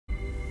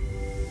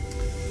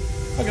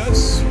Hi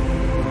guys,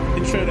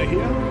 Inferno here.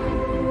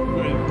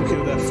 We're looking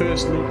at our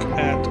first look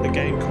at a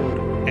game called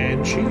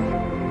AnShi.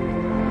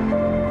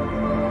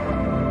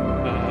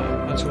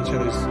 I'm just going to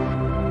turn this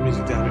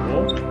music down a bit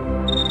more.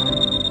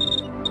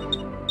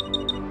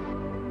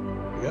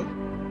 There we go.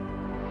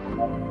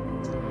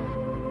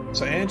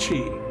 So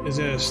AnShi is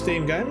a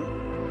Steam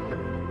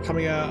game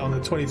coming out on the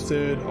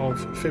 23rd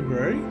of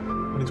February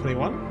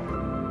 2021.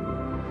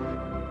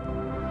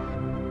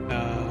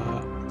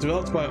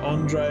 Developed by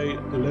Andre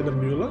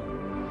Ledermuller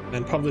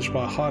and published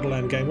by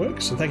Heideland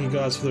GameWorks. And thank you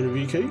guys for the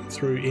review key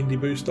through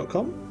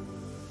indieboost.com.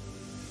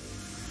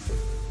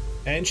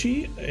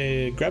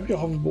 AnShi, grab your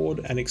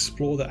hoverboard and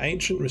explore the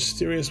ancient,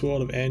 mysterious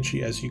world of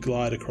AnShi as you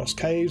glide across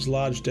caves,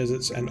 large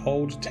deserts, and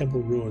old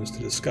temple ruins to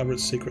discover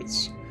its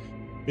secrets.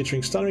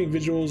 Featuring stunning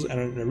visuals and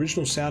an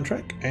original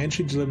soundtrack,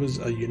 AnShi delivers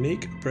a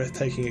unique,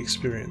 breathtaking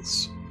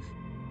experience.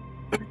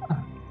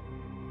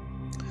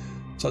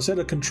 So I said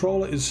a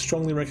controller is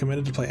strongly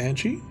recommended to play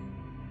AnShi.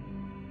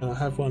 And I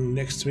have one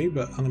next to me,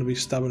 but I'm going to be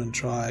stubborn and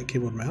try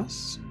keyboard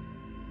mouse.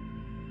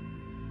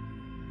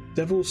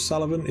 Devil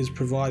Sullivan is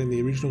providing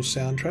the original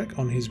soundtrack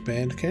on his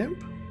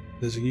Bandcamp.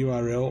 There's a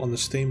URL on the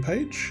Steam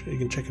page. You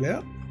can check it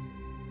out.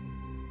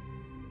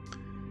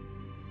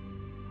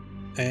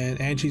 And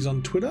AnShi's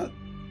on Twitter.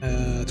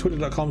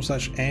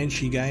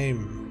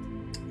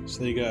 Twitter.com/anshigame. So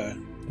there you go.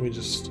 Let me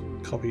just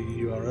copy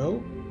the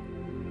URL.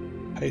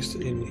 Paste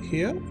it in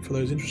here for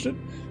those interested.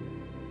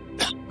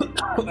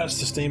 That's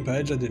the Steam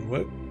page. That didn't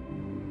work.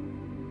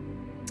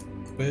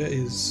 Where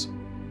is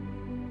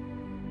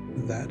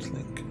that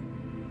link?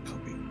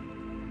 Copy.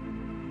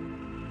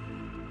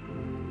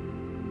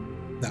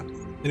 No.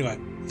 Anyway,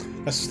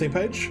 that's the Steam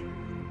page.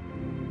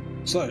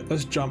 So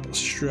let's jump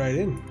straight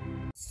in.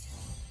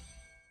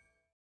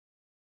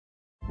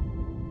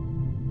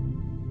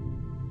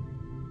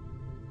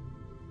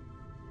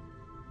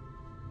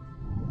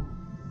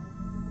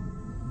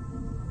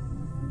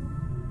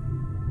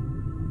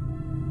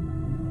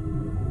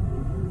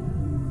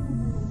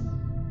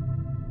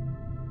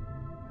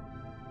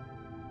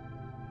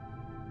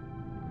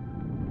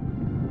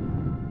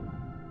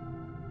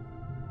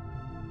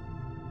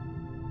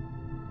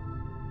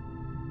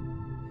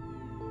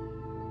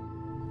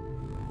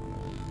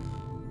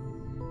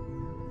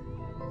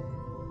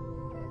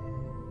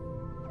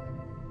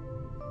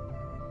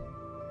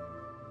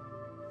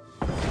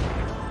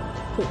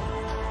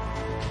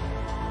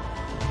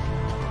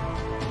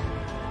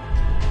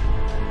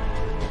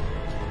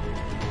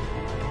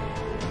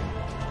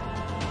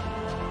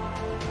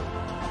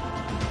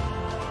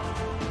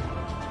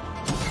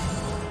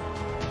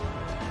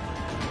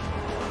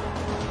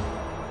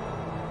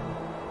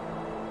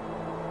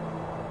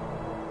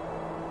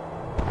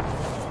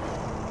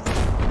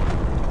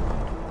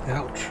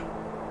 Ouch.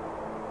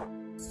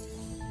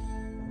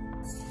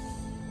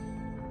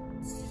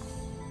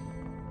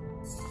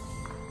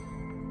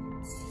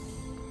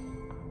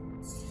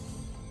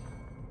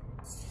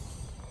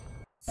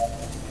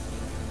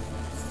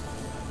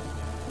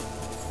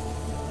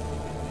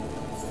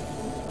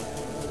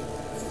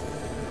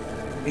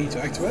 E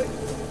to activate.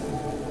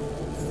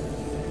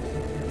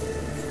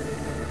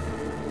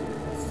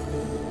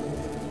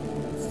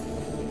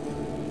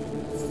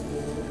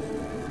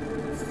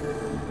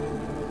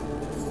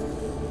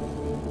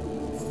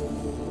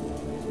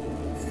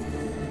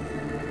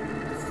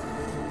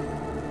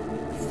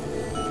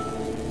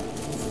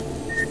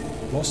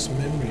 Lost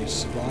memories,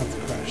 survive the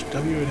crash.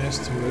 W and S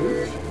to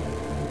move.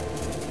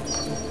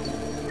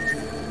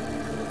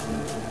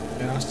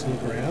 Mouse to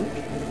look around.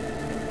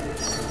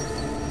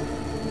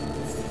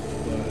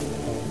 But I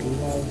would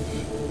love...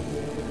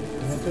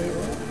 Did I do it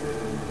right?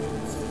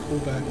 Pull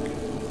back.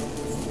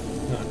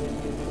 No.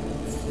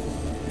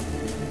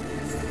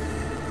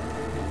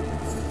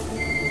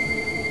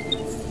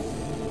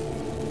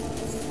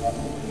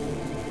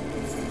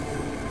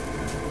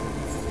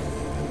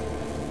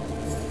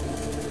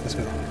 Let's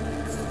go.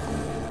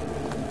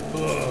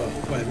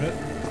 Wait a minute.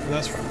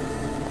 That's right.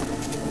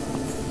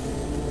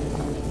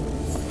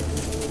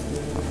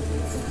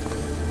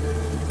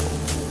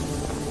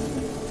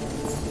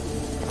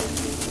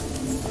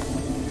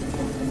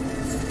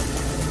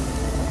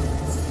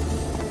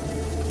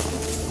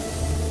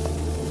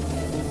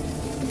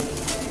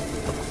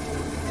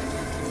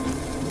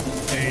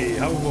 Hey,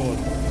 hoverboard.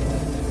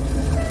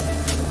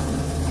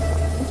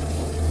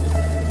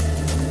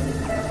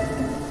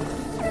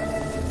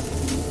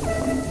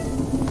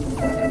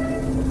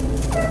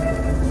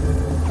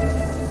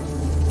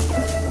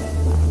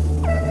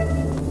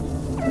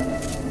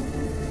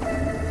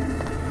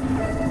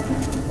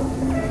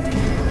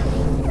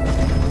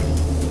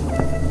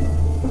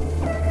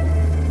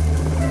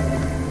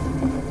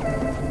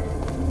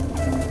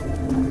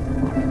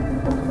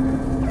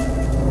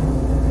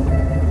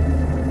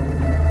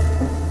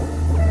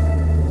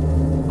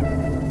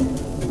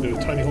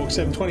 Tony Hawk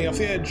 720 off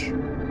the edge.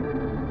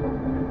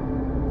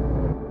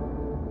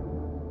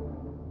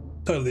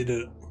 Totally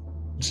did it.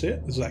 See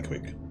it? It's that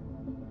quick.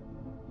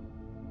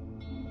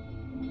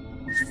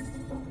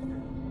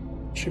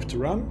 Shift to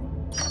run.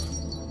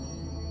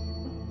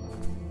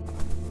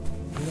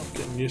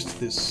 Getting used to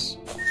this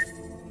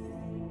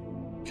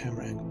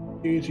camera angle.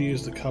 Here to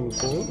use the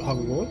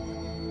hoverboard.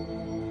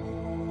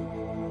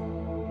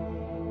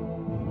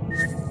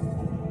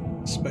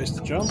 Space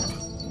to jump.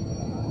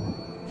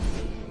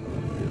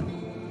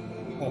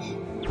 Oh.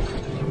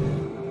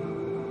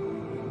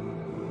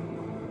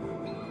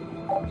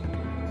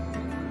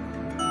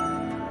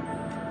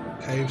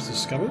 Caves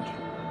discovered.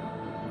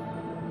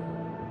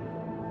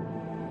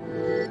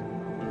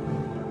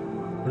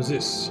 What is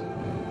this?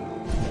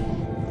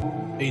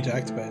 E to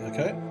activate,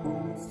 okay.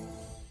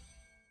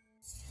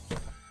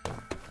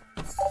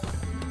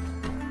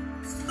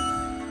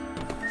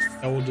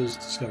 Elders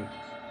discovered.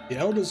 The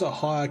elders are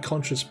higher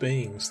conscious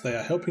beings. They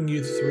are helping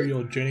you through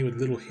your journey with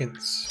little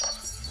hints.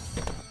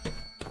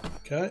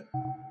 Okay.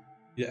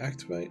 You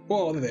activate.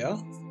 Oh, there they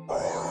are.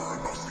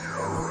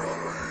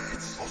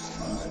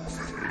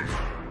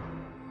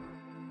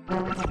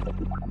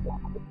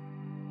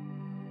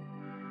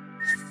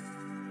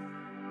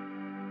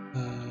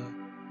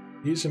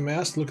 Use a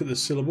mouse to look at the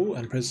syllable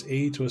and press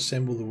E to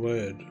assemble the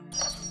word.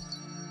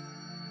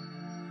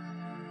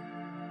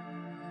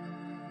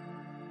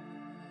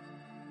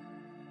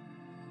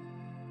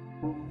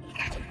 Am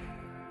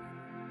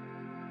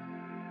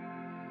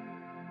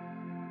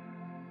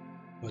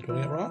I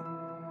doing it right?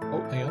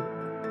 Oh, hang on.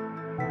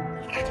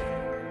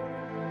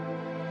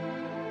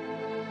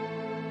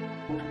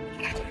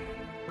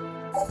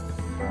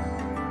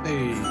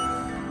 Hey.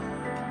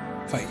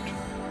 Fate.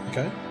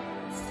 Okay.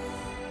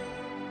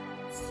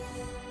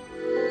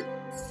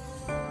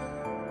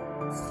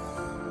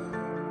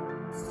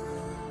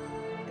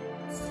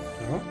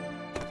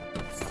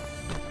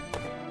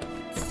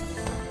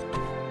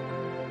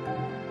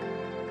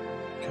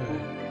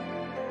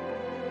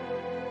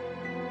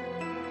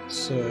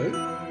 So,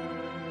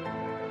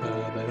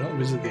 they not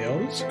visit the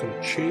elders, got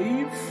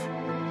achieve.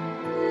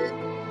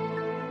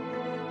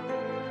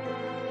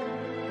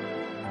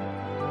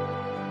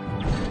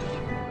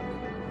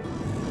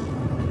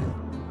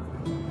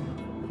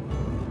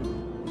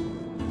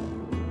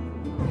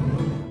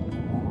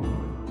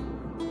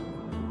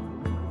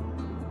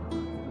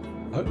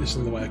 I hope this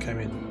isn't the way I came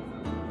in.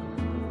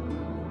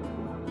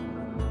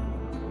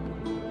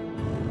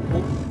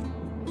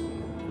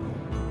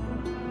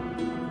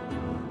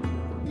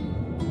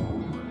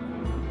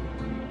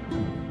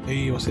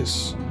 Hey, what's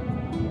this?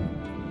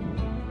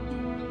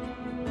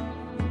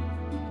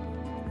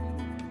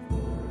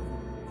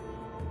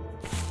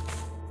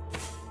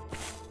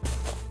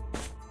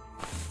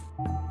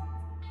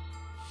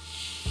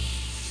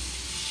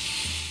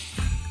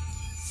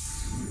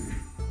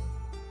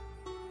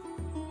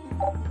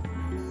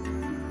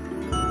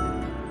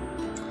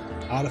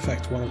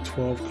 Artifact 1 of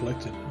 12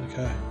 collected.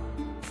 Okay.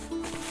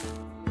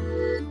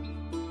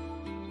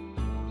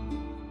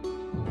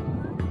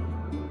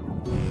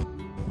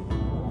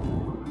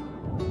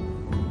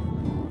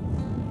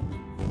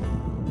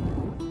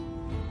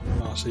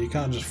 So you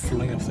can't just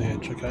fling off the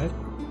edge, okay?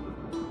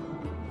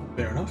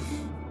 Fair enough.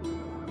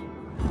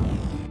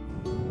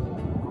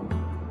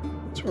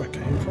 That's where I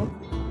came from.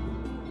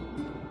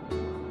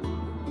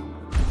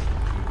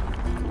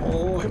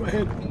 Oh, hit my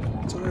head.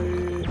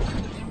 Sorry.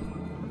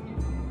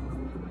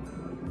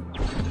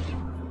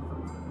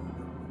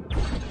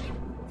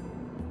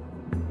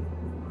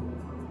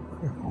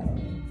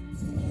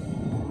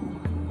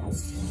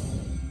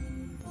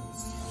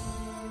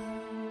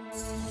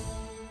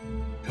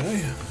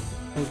 Okay.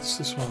 What's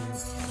this one?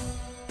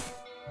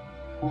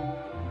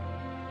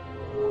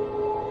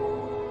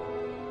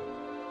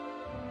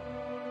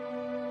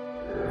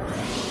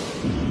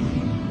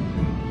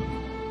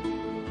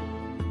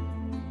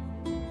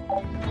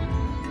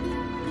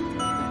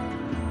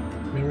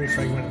 Memory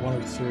fragment 1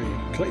 of 3.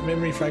 Collect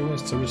memory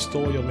fragments to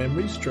restore your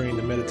memories during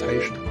the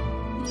meditation.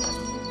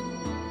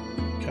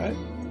 Okay.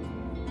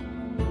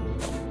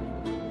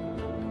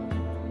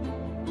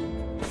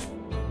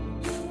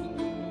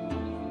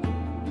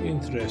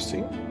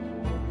 Interesting.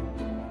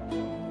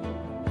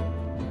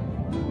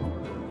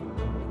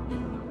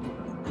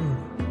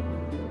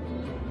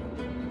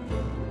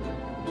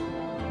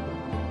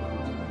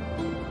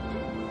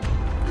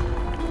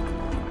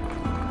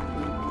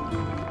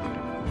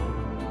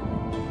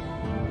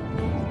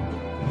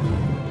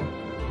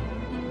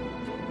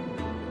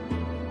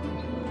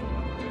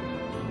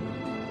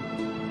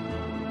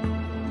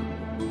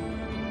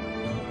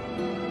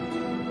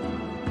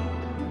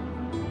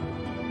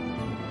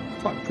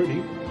 Quite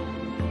pretty.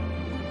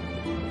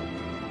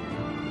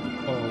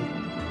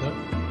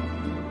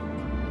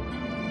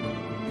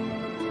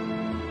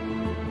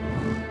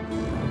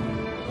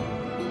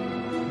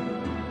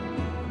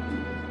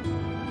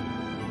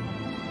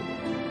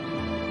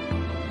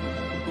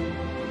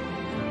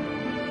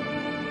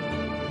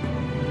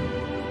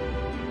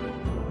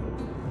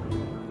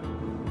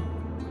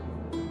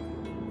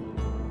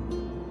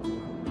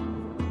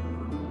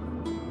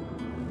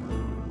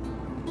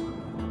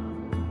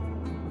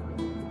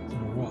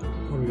 What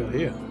do we got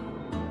here?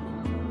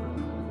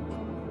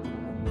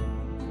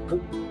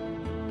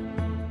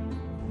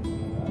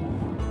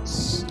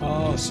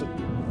 Oh, so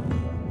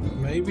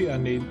maybe I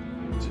need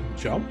To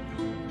jump?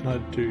 Can I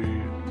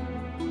do...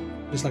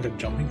 It's like a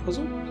jumping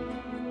puzzle?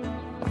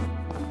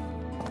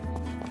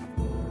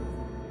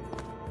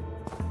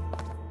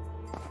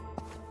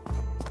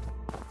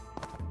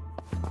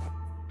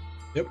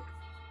 Yep.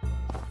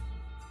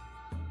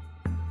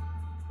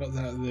 Got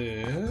that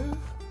there.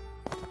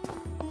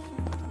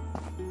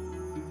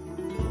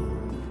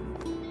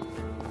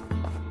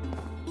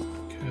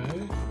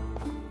 Okay.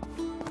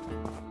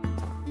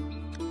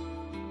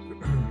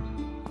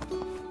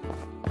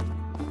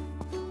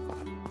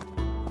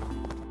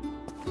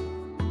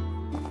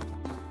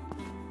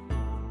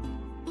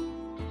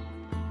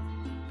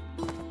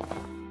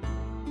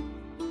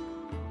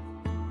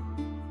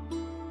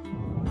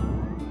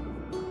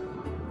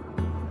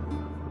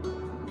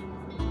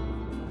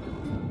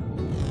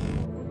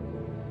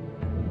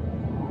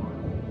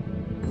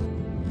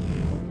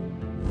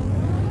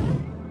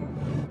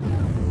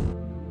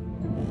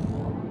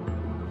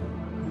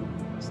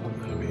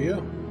 Something over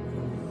here.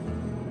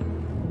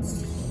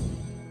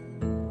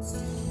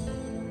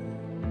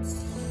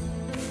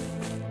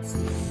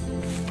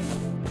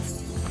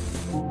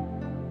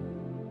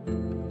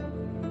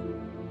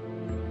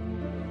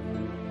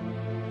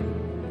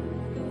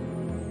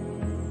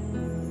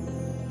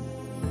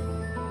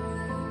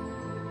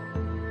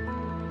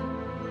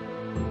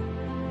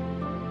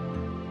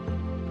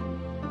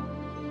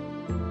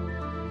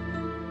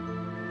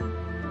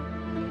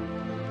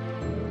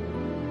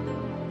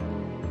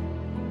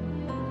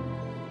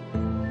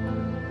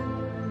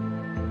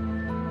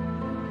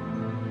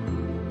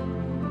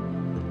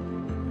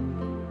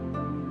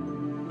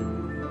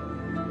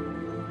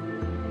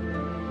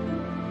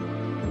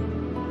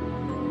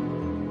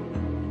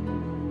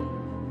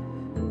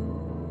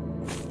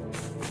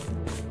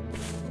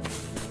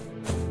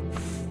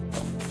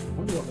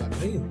 I wonder what that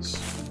means.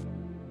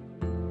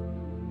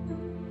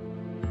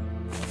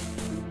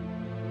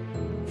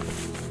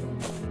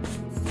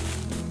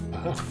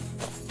 Aha.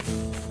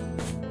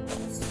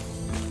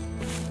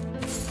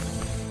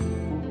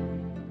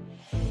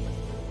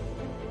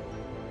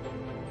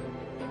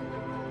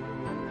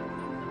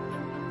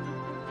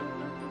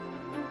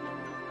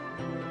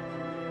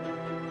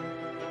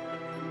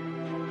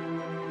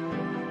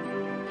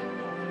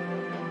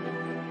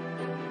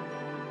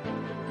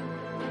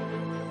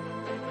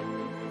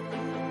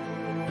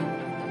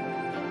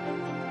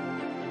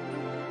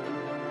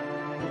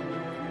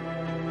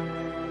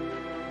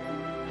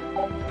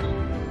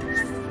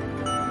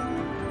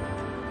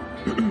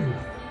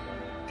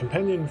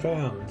 Companion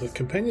found. The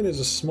companion is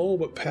a small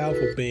but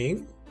powerful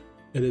being.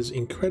 It has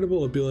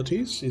incredible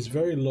abilities, is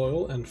very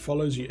loyal, and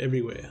follows you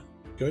everywhere.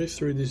 Go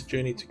through this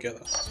journey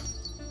together.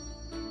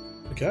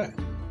 Okay.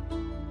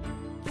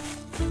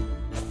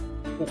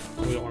 Oh,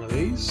 we got one of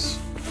these.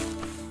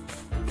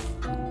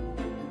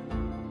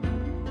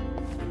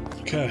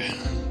 Okay.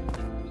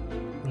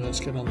 Let's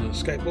get on the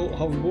skateboard,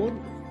 hoverboard.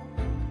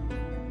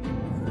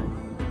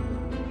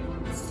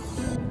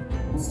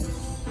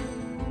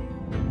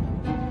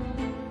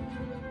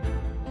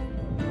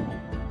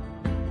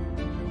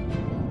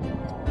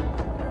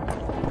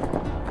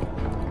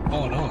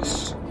 Oh,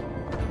 nice.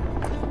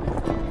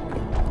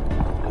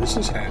 This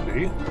is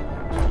handy.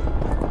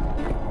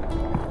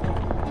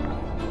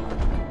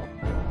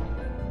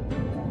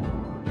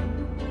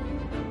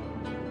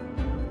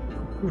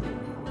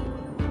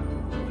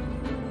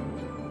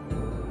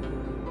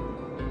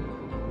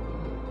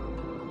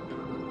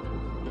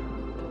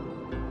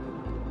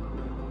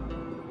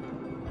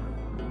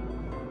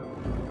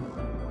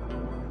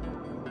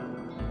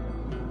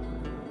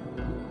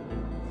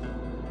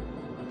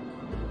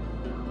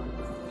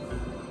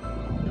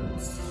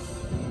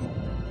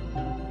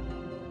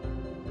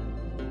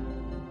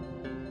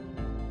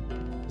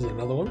 There's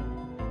another one.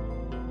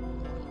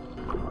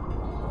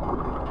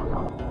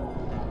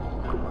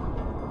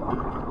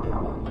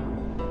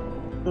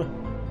 Huh.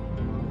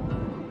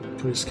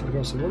 Can we skip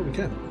across the water? We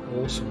can.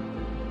 Awesome.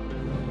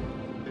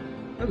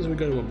 How does we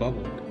go to a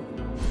bubble?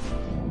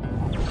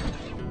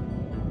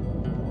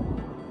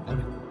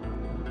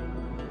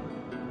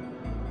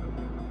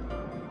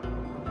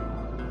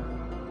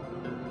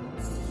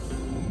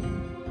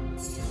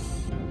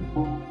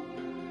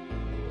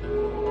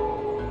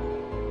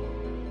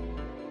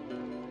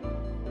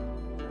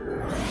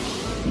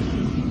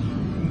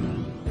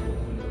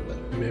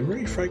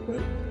 Memory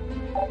fragment?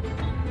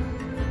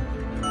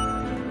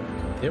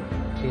 Yep,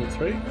 2 or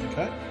 3,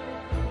 okay.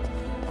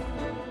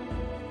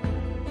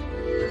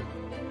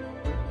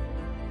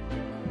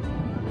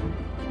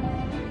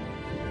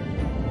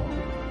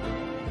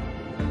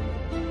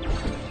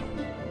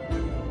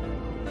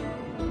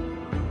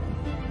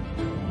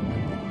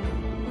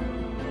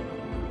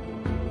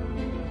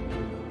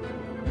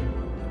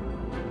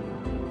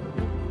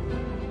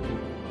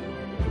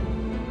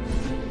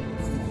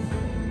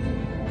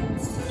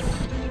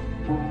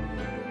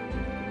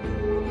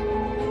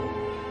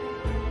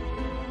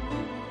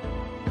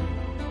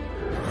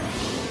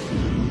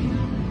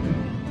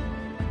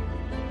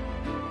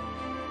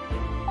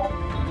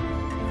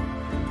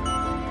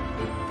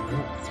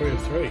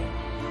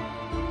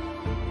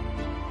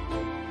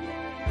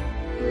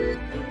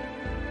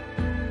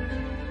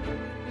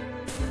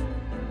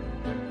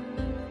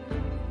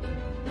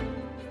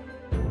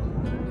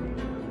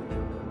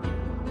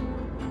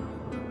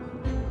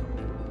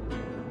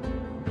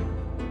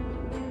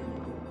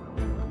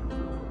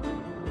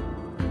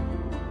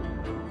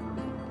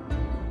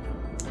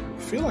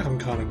 feel like I'm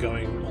kind of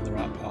going on the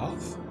right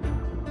path.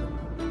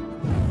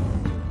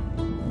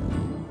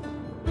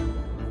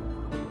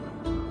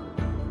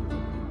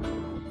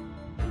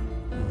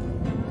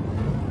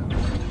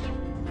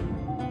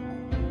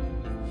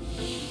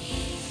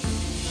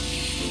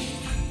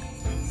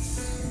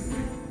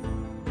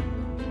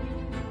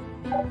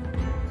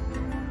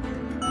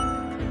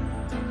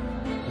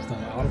 That's not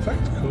an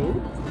artifact,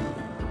 cool.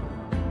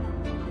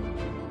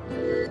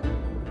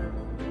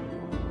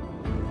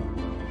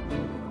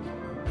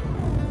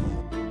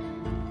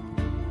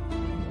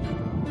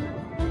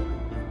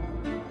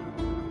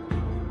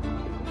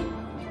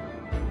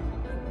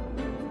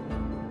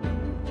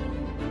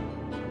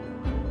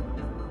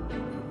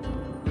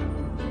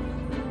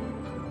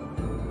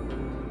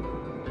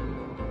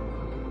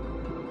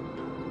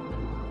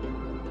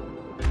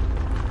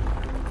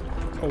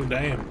 Oh,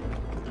 damn.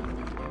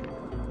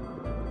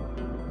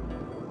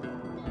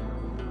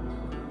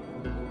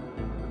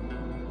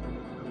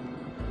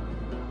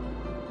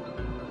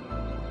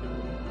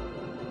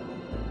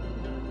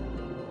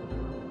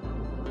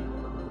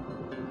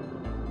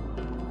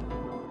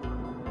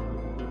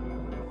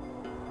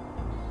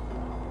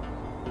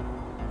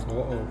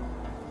 Uh-oh.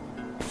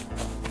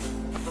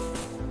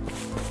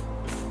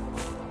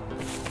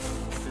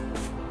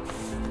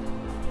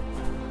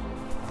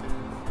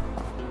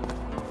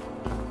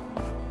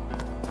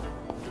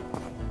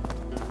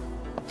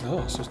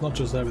 Oh, so it's not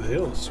just over the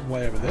hill, it's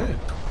way over there.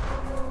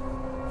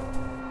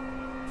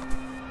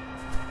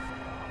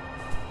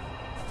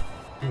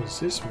 What does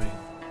this mean?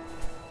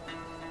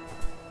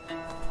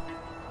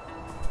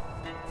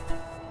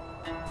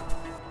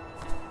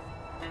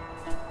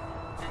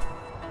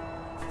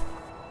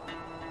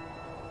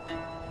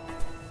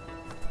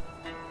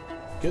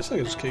 Guess I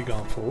can just keep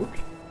going forward.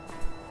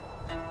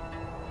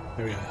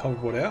 There we go,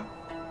 hoverboard out.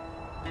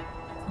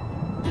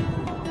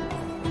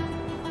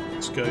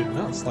 Go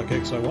nuts like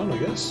X01, I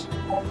guess.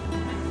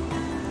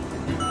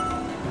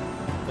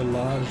 The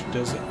large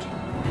desert.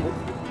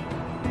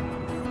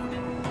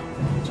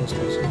 Which one's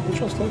closer?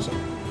 Which one's closer?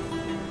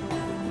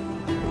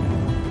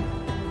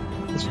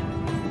 This one.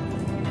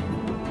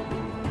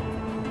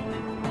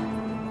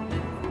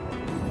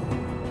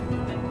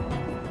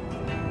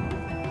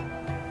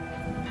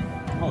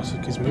 Oh, so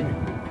it keeps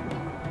moving.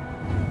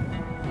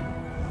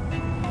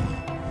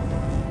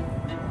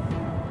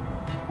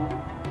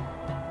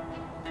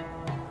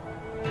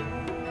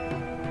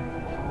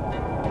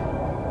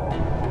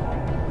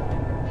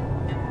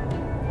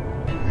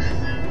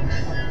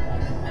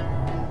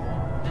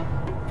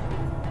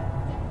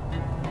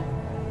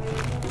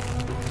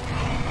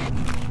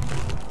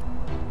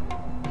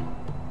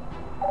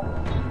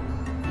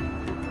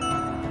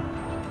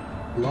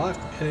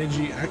 Life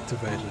energy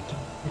activated.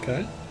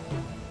 Okay.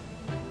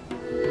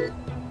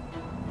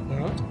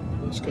 Alright,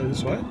 let's go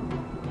this way.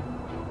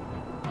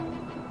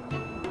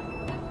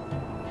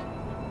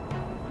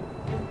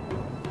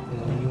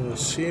 I'm going to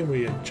assume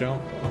we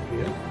jump up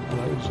here. Oh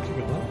no, we just keep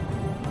going up.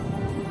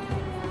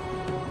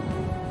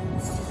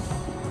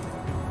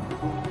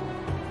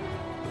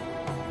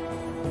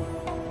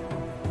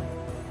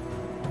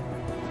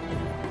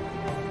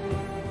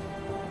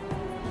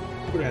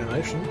 Good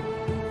animation.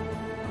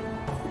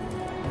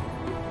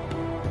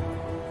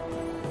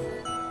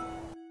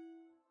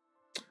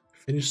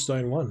 Finish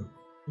zone 1.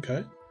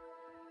 Okay.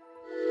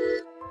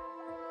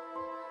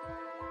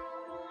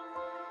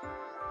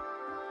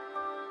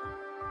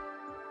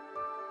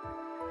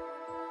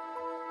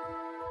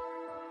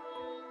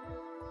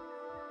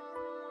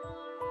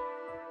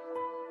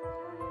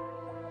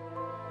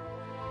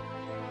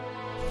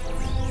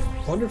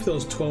 I wonder if there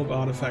was 12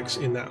 artifacts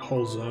in that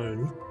whole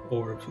zone,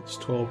 or if it's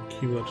 12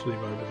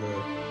 cumulative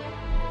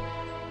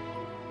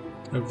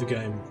over the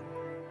game.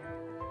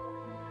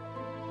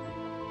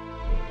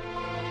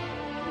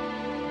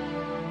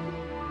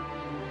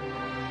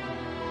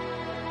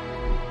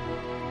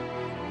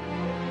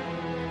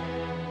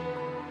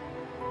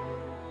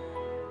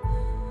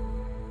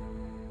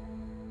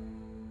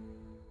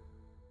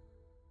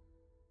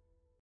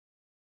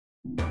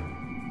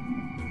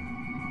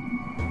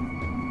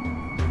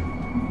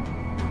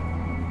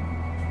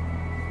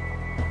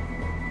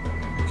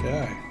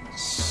 Okay,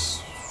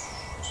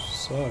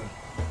 so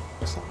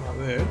something up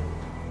there.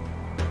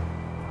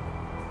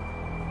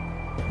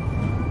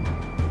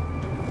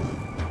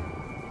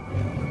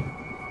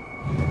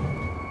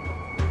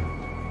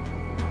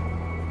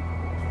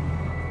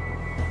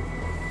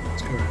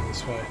 Let's go around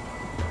this way.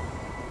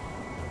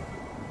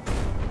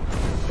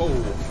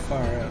 Oh,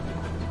 far out.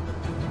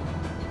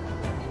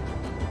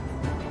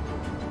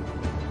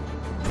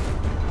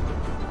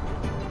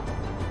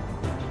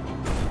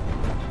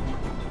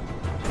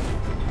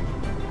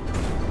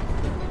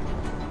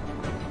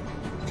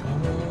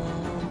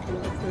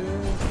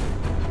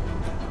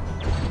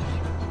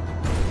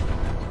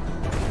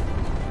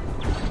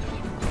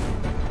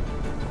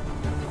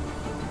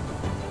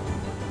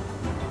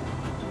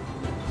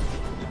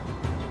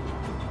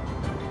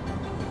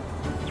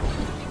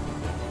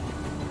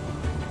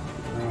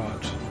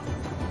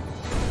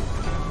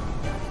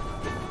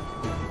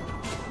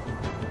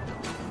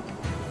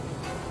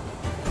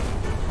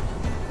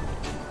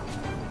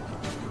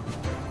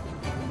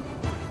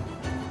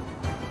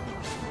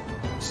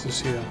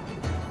 this here?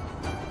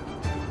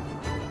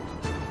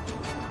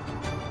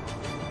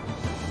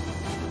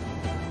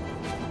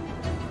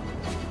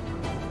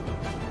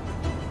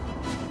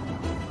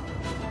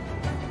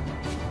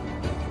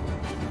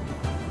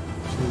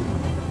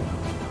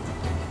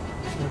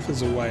 If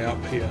there's a way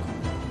up here.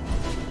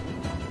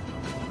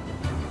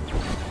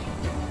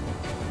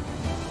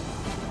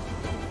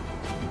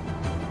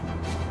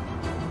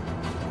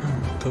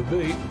 Could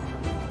be.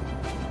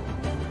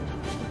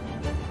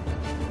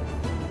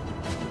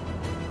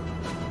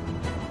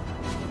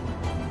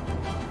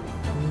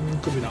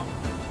 Could be not.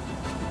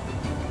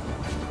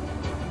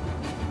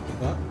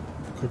 But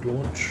could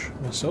launch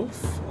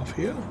myself off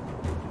here.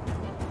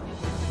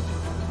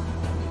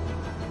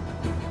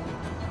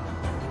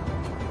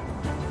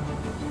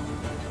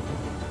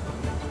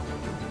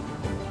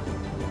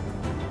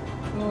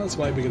 Oh, that's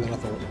way bigger than I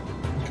thought.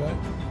 Okay.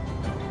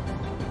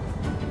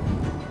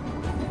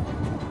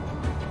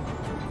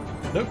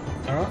 Nope.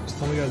 Alright, it's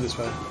time to go this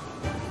way.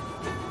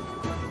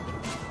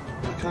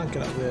 I can't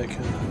get up there,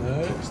 can I? No,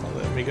 it's not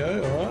letting me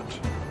go. Alright.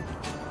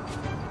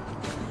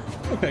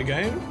 Okay,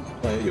 game.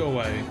 Play it your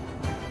way.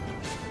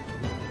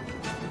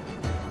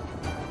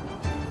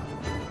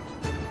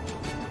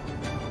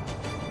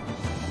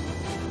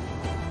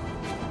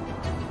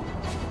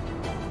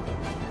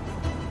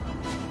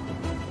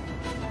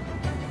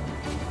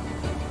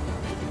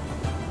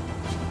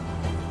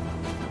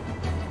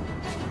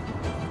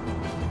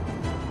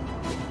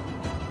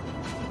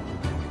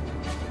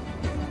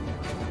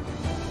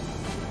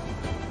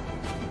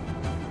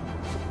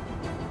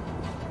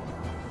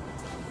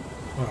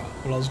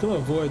 Well, I was going to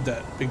avoid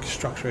that big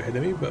structure ahead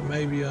of me, but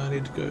maybe I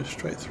need to go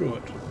straight through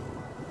it.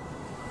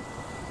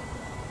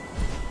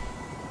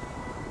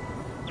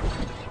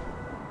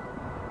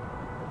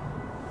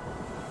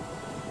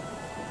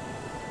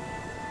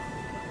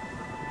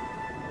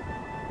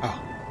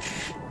 Ah.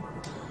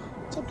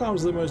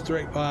 Sometimes the most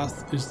direct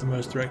path is the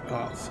most direct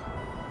path.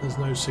 There's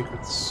no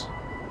secrets.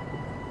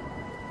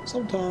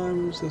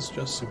 Sometimes it's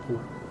just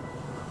simple.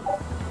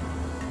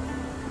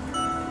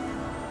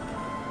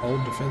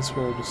 Old defense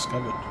wall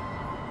discovered.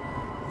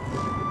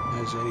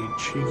 Has any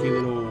cheeky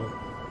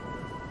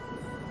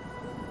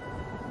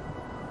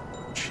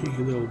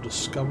little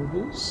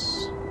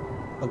discoverables?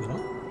 Probably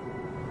not.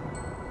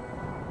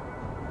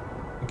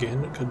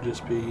 Again, it could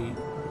just be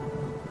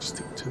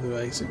stick to the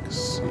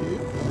basics.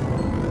 Yeah.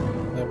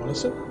 That one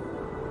is it.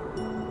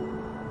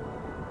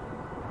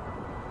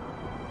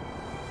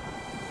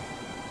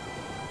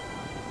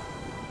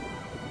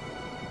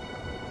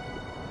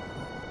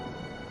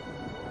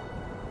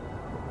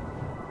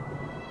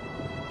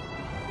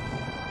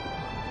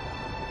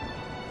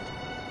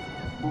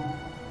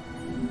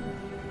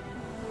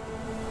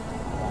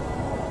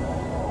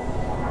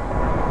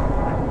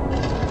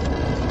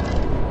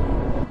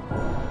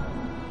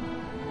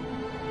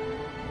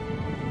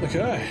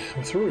 Okay,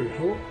 we're through.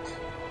 Oh.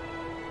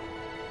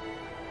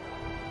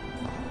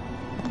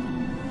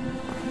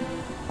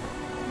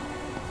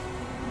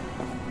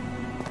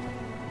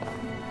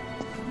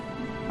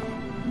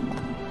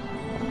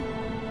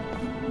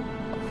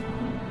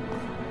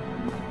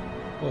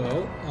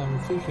 Well, I'm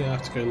thinking I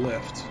have to go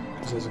left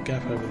because there's a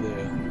gap over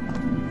there.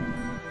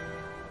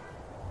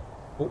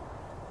 Oh.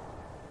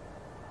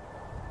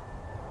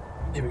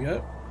 Here we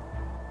go.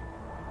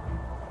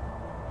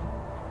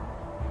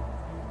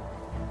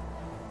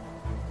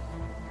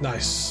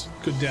 Nice,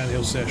 good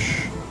downhill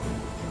sesh.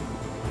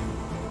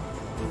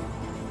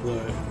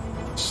 Although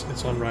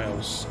it's on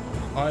rails.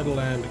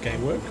 Heideland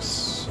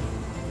GameWorks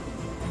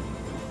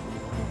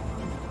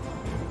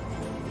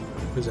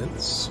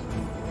presents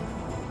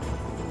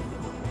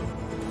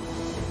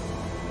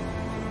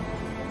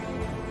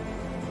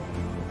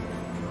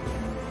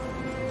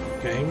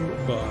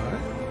game by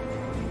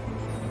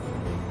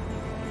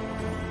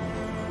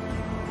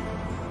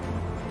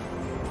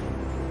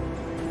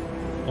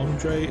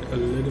Andre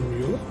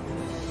Ledemula.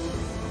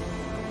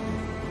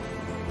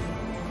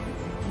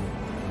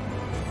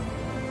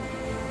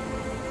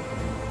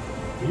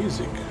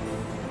 Music.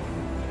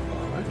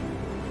 Alright.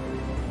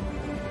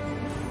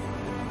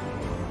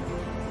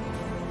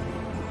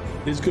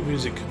 It is good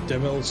music.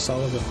 Devil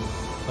Sullivan.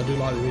 I do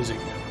like the music.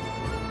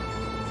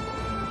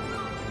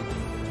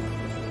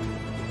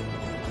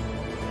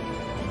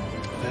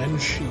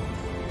 AnShi.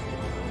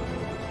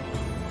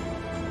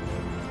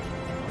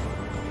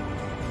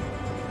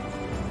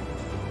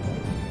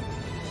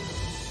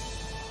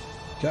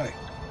 Okay.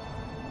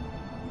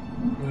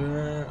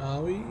 Where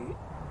are we?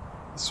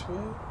 This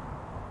way?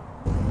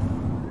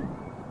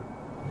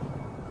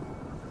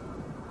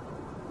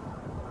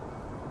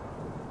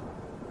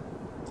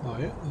 Oh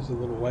yeah, there's a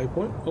little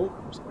waypoint. Oh,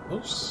 something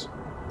else.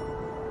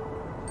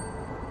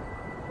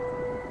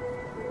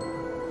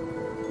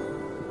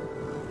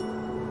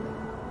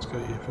 Let's go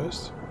here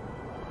first.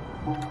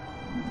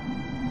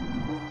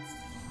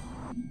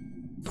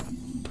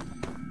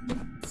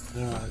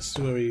 Alright, this is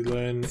where we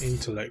learn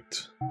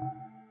intellect.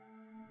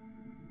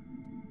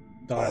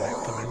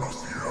 Dialect, I mean.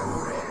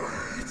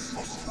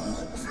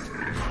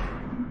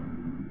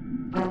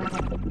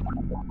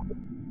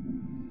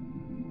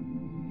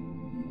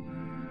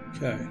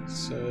 Okay,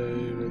 so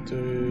we'll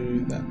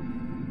do that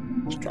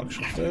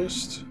structure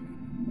first.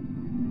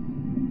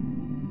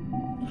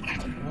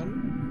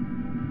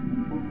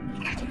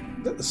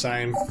 Is that the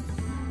same?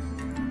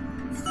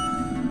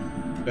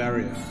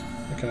 Barrier.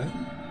 Okay.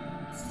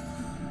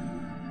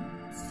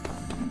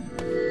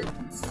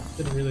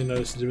 Didn't really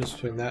notice the difference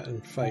between that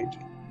and Fate.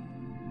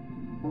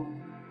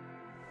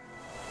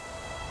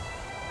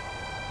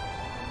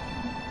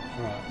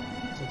 Alright,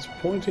 so it's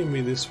pointing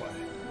me this way.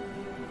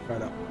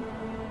 Right up.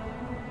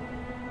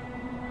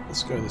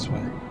 Let's go this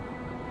way.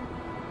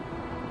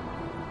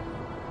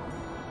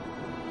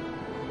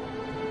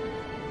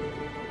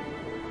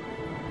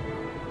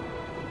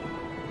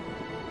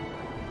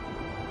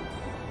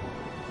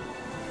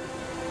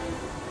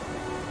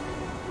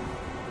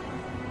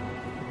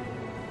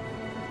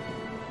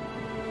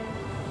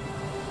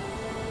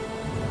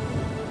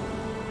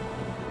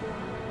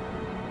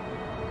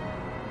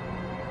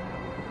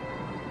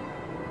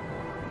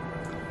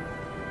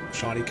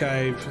 Shiny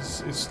cave,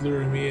 it's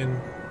luring me in.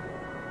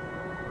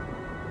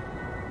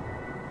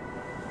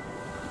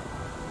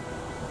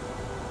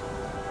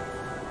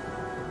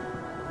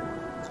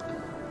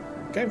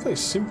 Gameplay's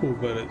simple,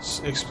 but it's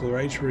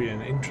exploratory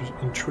and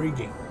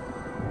intriguing.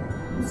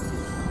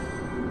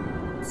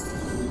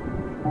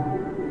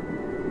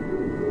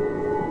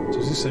 So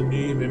is this a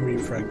new memory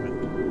fragment?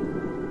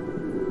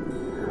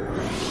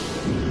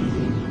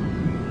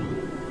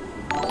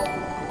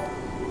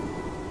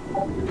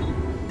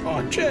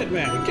 Oh, Jed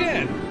man,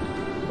 again!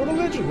 What a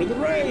legend with the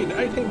raid!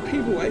 18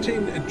 people,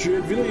 18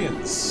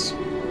 Jerdvillians.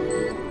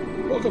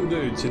 Welcome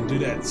dudes and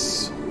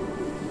dudettes.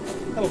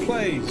 Hello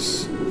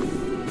plays.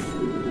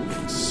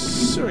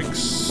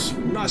 Cyrix,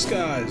 nice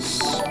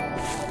guys.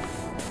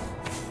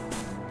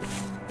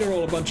 You're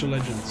all a bunch of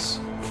legends.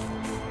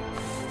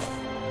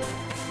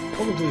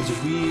 Welcome to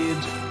this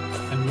weird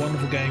and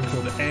wonderful game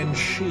called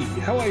AnShi.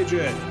 How are you,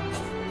 Jed?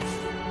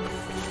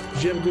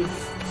 Did you have a good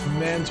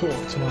man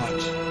talk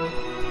tonight?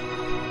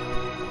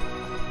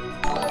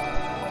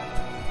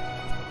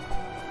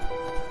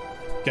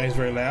 Game's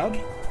very loud.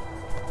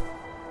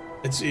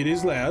 It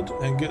is loud,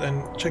 and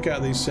check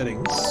out these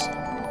settings.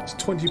 It's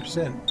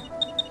 20%.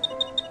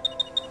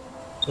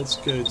 Let's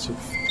go to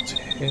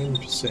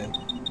 10%.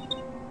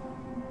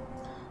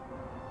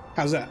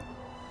 How's that?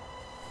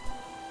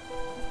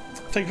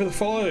 Thank you for the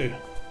follow.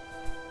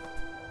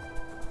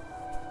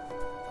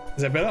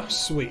 Is that better?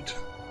 Sweet.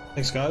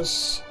 Thanks,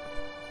 guys.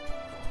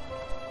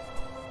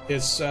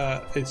 It's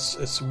a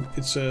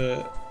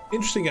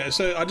interesting game.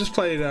 So I just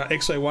played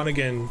XO1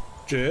 again,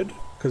 Jerd,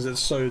 because it's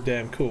so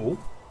damn cool.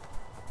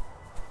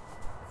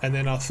 And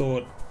then I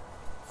thought,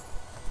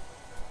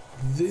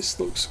 this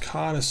looks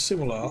kind of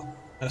similar.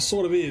 And it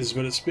sort of is,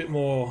 but it's a bit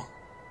more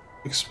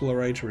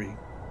exploratory.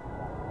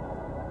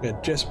 We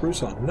had Jess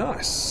Bruce on.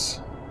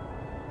 Nice.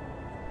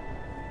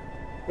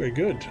 Very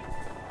good.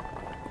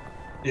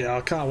 Yeah,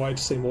 I can't wait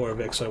to see more of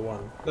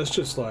XO1. That's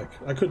just like,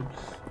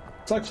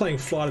 it's like playing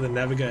Flight of the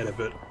Navigator,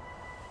 but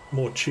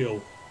more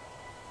chill.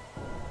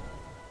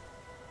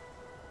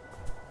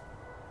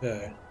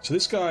 Yeah. So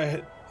this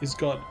guy is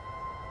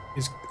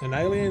an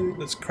alien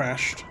that's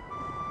crashed.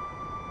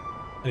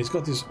 And he's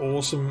got this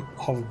awesome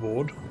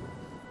hoverboard.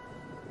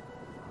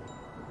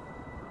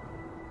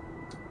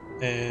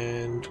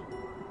 And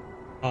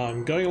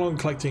I'm going along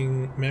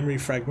collecting memory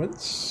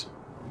fragments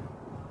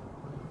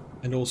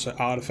and also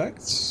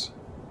artifacts.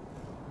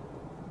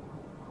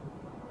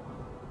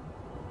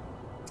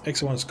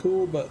 XO1 is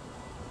cool, but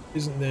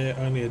isn't there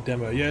only a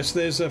demo? Yes,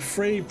 there's a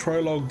free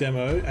prologue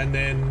demo, and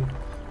then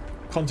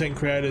content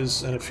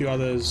creators and a few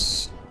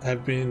others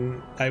have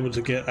been able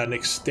to get an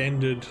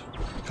extended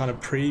kind of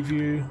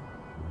preview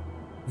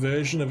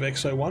version of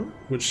XO1,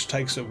 which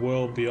takes it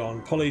well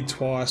beyond, probably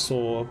twice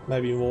or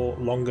maybe more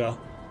longer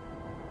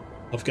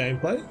of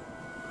gameplay.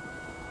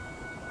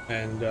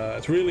 And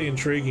it's really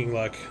intriguing.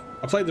 Like,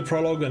 I played the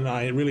prologue and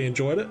I really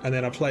enjoyed it, and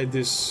then I played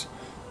this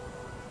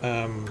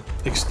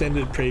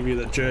extended preview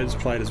that Jerd's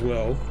played as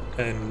well,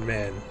 and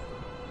man,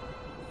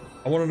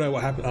 I want to know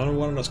what happened. I want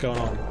to know what's going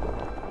on.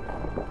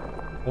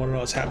 I want to know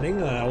what's happening,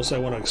 and I also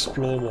want to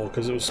explore more,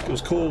 because it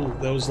was cool.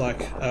 There was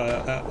like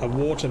a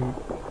water,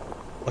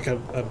 like a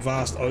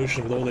vast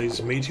ocean with all these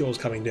meteors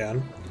coming down.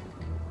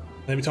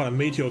 And every time a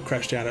meteor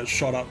crashed down, it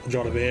shot up a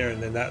jet of air,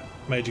 and then that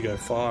made you go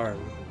fire,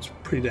 and it's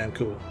pretty damn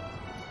cool.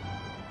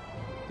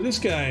 But this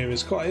game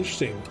is quite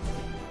interesting.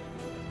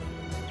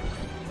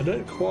 I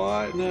don't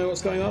quite know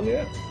what's going on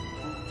yet,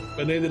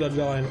 but neither did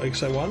I in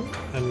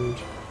XO1, and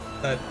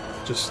that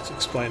just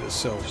explained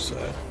itself, so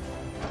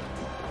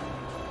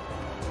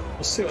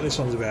let's see what this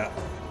one's about.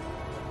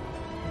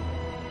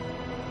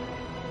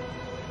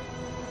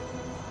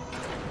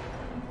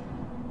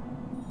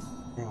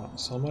 Right,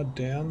 so am I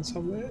down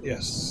somewhere?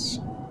 Yes.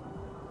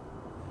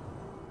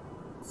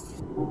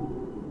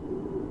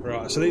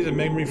 Right, so these are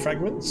memory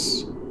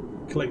fragments.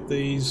 Collect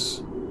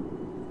these.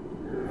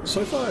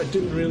 So far it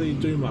didn't really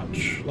do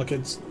much. Like,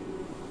 it's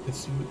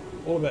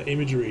all about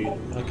imagery,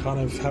 and I kind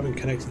of haven't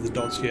connected the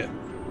dots yet.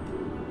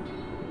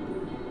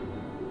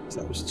 So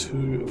that was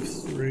 2 of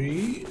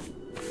 3.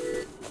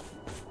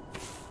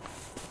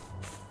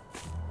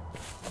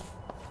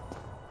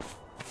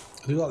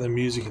 do like the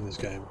music in this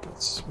game.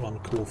 That's one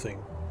cool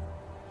thing.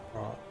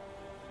 Alright.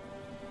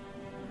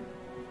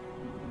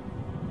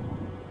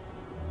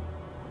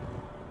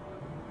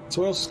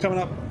 So what else is coming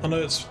up? I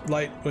know it's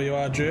late where you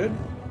are, Jerd.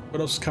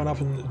 What else is coming up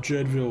in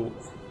Jerdville?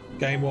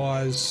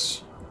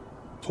 Game-wise,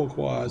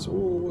 talk-wise?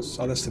 Oh,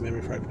 that's the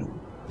memory fragment.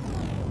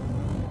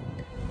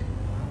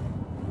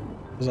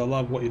 Because I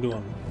love what you're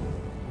doing.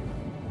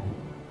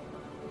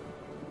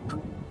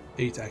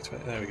 E to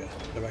activate. There we go.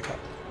 Go back up.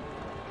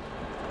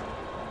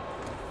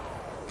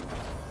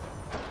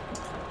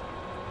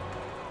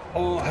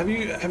 Oh, have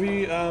you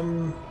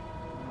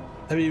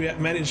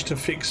managed to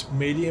fix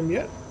medium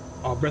yet?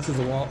 Oh, Breath of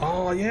the Wild.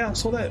 Oh yeah, I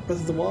saw that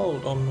Breath of the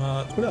Wild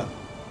on Twitter.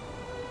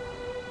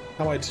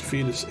 Can't wait for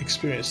you to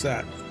experience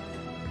that.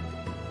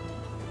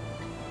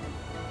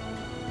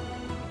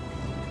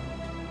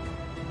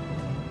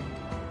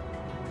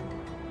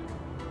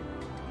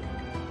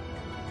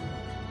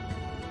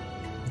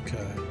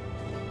 Okay,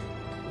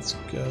 let's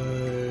go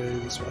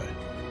this way.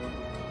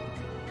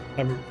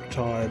 Haven't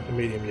tried the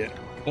medium yet.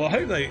 Well, I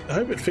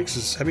hope it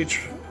fixes. Have you?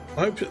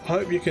 I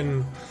hope you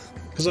can.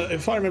 Because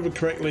if I remember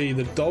correctly,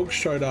 the dog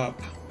showed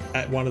up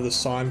at one of the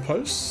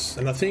signposts,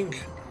 and I think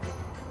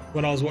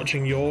when I was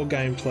watching your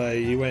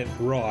gameplay, you went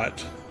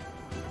right,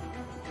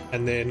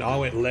 and then I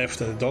went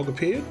left, and the dog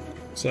appeared.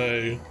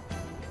 So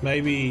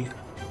maybe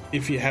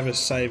if you have a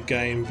save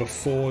game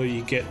before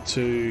you get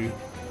to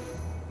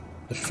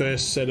the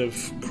first set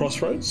of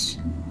crossroads,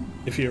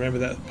 if you remember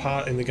that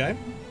part in the game,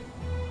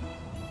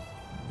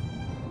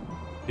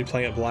 you're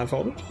playing it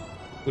blindfolded.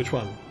 Which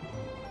one?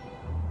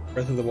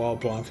 Breath of the Wild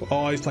blindfold.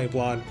 Oh, he's playing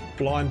blind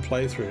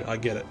playthrough. I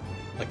get it.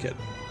 I get it.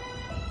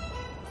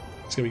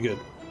 It's gonna be good.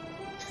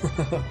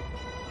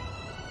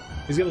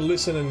 He's gonna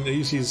listen and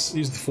use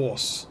the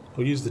Force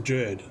or use the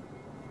Jerd.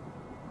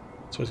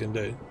 That's what he's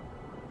gonna do.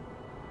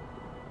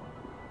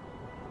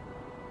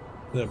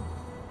 Gonna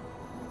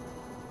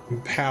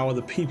empower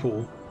the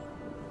people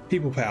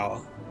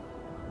power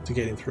to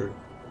get him through.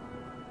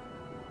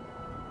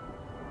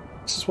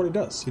 This is what he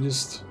does. He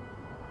just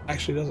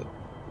actually does it.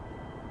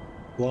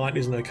 Blind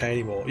isn't okay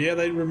anymore. Yeah,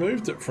 they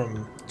removed it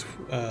from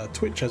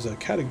Twitch as a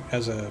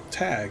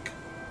tag.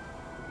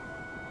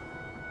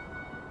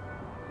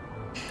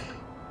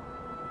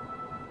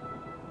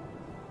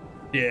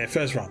 Yeah,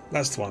 first run.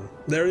 That's the one.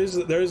 There is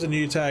a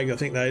new tag. I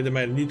think they either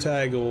made a new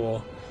tag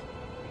or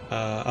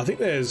I think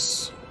there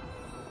is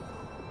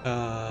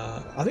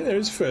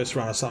first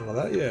run or something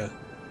like that. Yeah,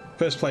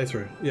 first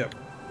playthrough. Yep.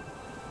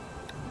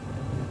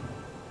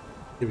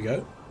 Here we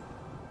go.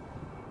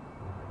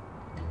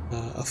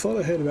 I thought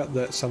I heard about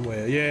that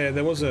somewhere. Yeah,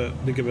 there was a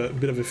bit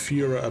of a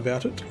furor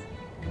about it.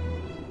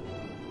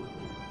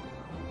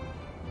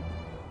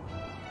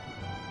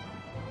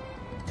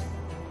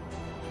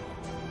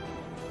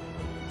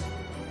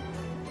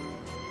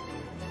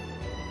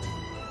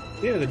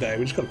 At the end of the day,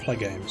 we just got to play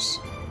games.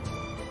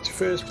 It's your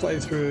first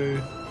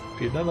playthrough.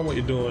 If you don't know what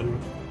you're doing,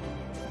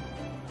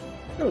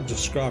 you've got to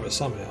describe it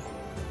somehow.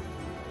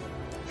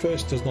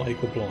 First does not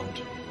equal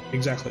blind.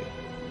 Exactly.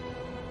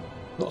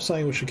 Not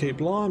saying we should keep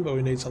blind, but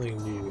we need something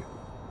new.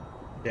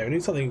 Yeah, we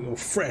need something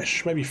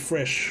fresh. Maybe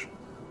fresh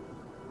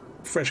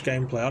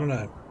gameplay. I don't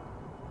know.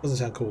 Doesn't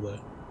sound cool though.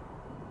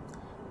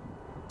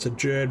 It's a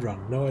Jerd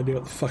run. No idea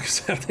what the fuck is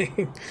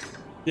happening.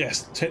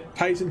 Yes,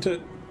 patent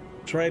it,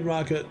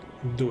 trademark it,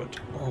 do it.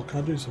 Oh,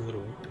 can I do some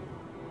little?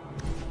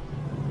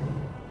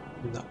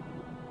 No.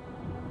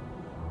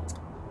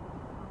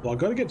 Well, I've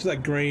got to get to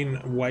that green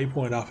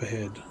waypoint up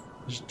ahead.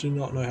 I just do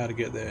not know how to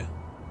get there.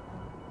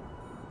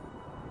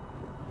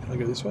 Can I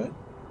go this way?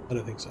 I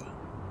don't think so.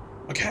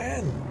 I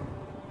can!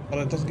 But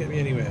it doesn't get me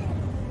anywhere.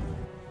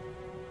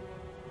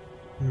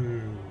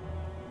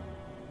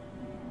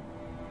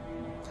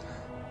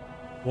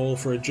 All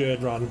for a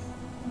Jerd run.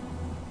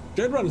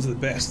 Jerd runs are the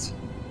best.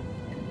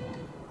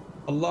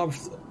 I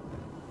loved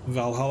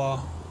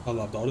Valhalla. I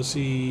loved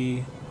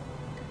Odyssey.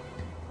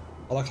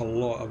 I like a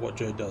lot of what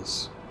Jerd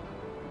does.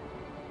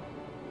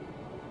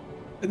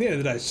 At the end of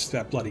the day, it's just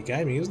about bloody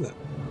gaming, isn't it?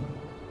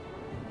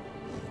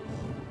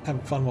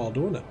 Having fun while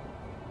doing it.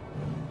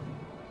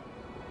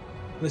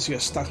 Unless you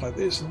get stuck like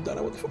this and don't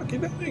know what the fuck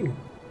you're doing.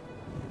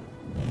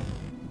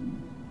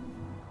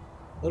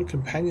 Little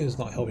companion's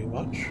not helping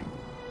much.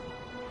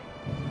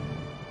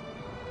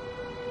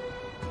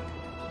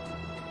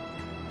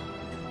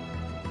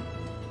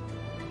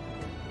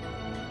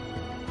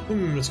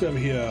 Let's go over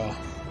here.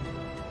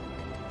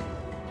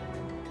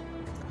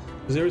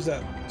 Because there is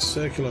that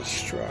circular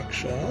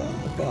structure,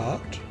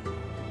 but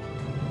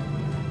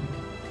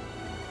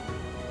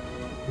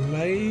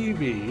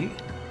maybe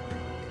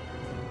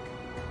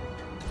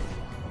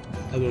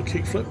a little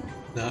kickflip.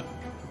 No,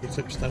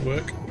 kickflips don't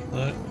work.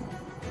 No.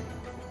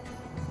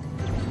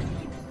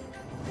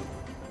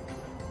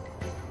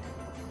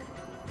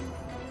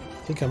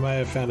 I think I may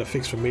have found a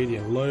fix for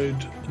medium.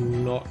 Load,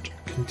 not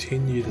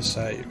continue to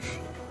save.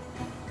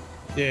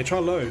 Yeah, try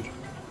load.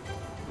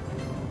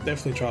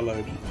 Definitely try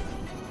load.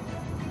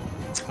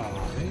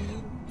 Oh,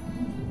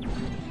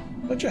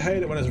 man. Don't you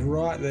hate it when it's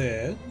right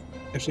there?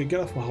 Actually,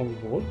 get off my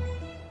hoverboard.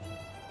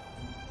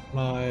 Can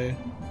I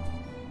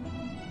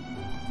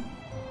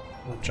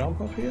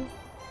jump up here?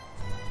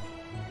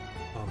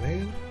 Oh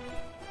man.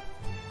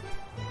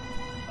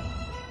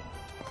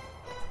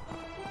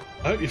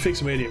 I hope you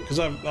fix medium, because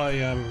I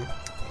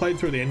played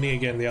through the ending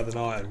again the other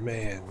night.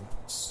 Man,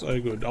 so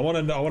good. I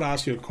want to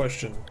ask you a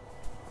question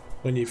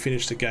when you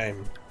finish the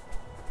game.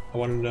 I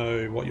want to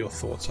know what your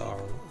thoughts are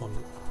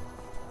on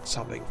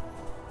something.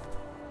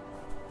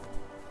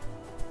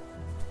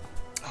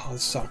 Oh,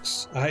 this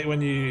sucks. I hate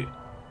when you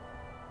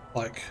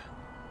like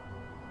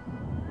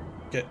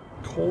get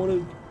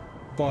cornered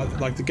by,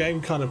 like, the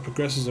game kind of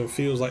progresses and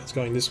feels like it's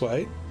going this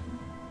way,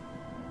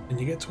 and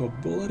you get to a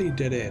bloody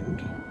dead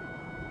end.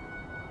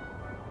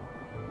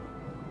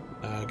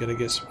 Gonna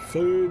get some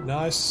food.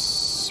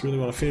 Nice. Really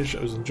want to finish it.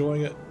 I was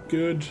enjoying it.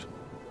 Good.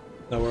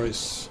 No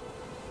worries.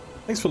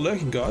 Thanks for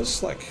lurking,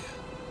 guys. Like,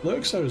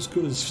 lurks are as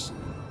good as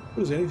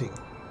anything.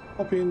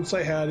 Hop in,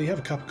 say howdy, have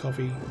a cup of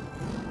coffee,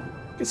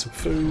 get some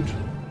food,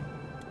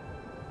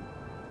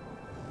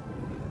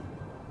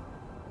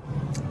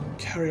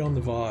 carry on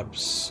the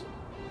vibes.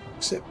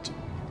 Except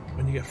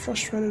when you get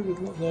frustrated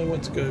with not knowing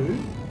what to go.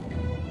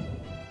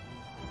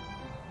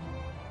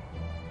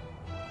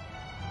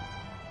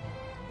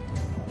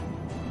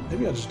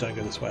 Maybe I just don't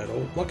go this way at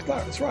all. Look at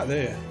that, it's right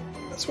there.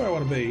 That's where I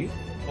want to be.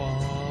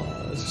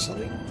 Is there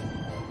something?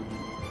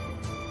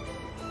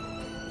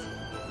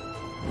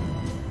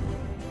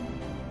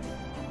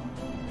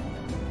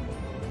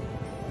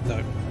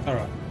 No.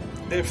 Alright.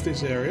 F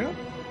this area.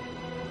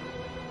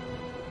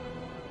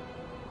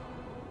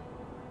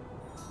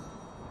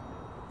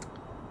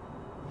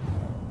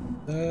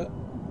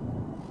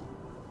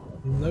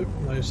 Nope,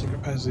 no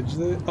secret passage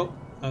there. Oh,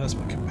 that's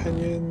my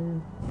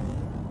companion.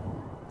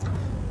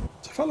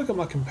 So if I look at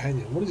my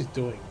companion, what is he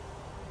doing?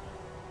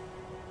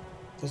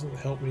 Doesn't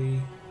help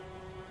me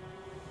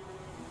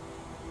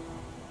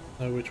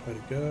know which way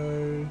to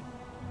go.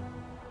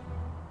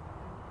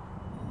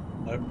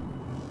 Nope.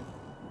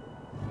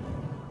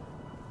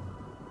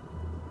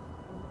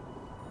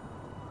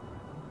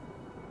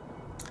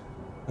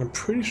 I'm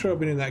pretty sure I've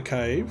been in that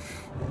cave.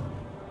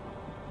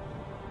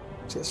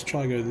 So let's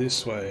try and go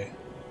this way.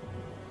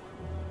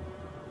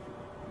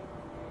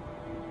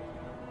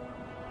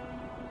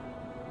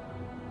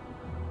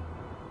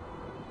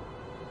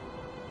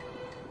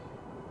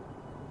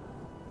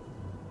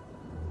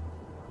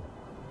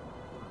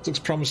 Looks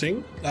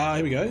promising. Ah,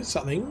 here we go.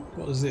 Something.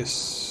 What is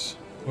this?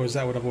 Or is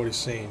that what I've already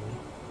seen?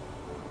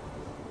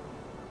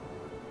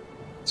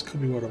 This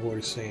could be what I've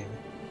already seen.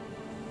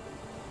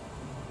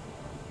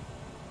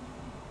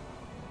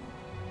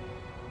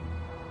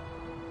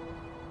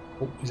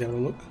 Oh, he's having a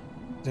look.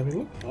 He's having a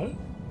look? No?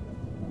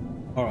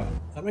 Alright.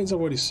 That means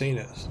I've already seen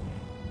it.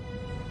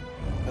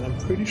 And I'm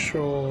pretty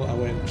sure I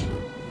went...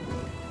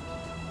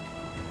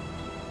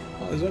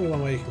 Oh, there's only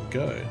one way you can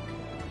go.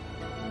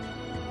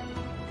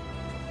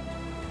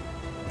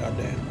 God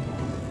damn.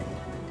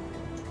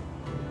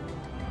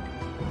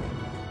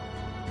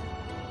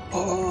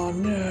 Oh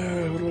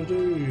no, what do I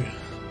do?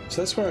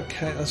 So that's where I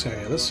came.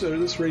 Okay,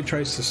 let's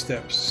retrace the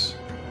steps.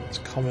 It's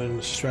a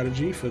common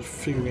strategy for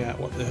figuring out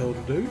what the hell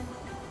to do.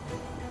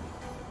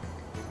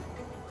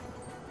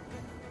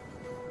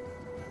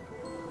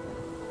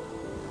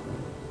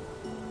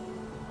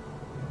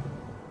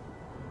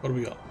 What do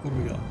we got? What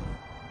do we got?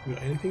 We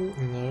got anything?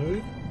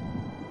 No.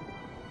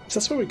 So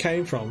that's where we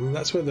came from.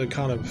 That's where the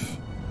kind of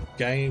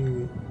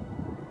game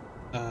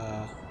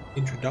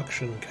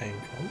introduction came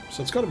from.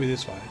 So it's got to be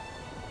this way.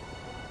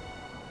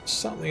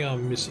 Something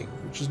I'm missing,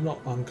 which is not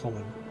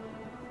uncommon.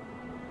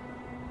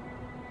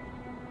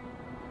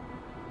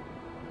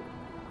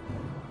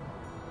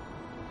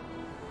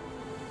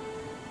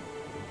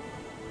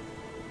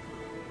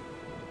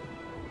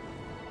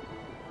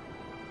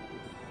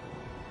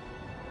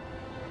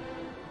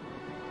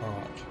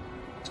 Alright.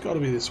 It's got to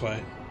be this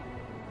way.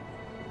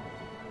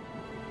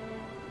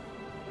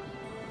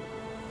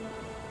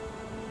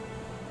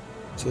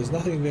 So there's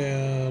nothing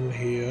down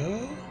here.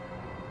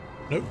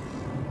 Nope.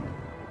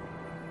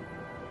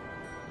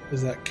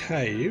 There's that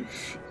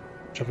cave,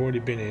 which I've already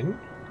been in.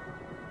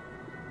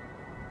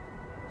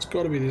 It's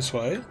got to be this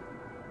way.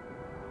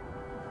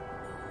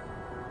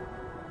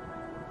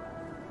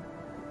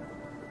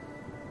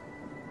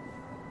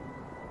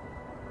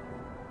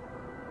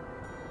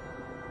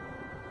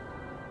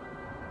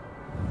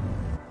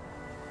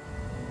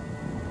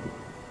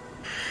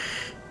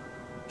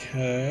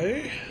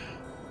 Okay.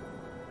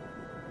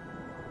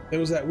 There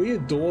was that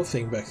weird door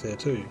thing back there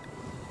too.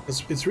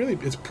 It's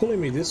pulling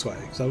me this way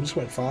because I just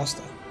went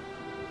faster.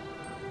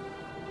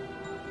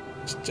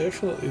 It's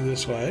definitely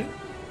this way.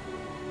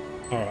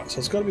 Alright, so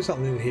it's got to be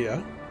something in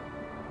here.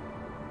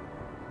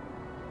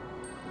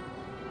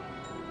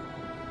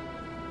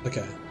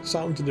 Okay,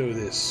 something to do with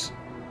this.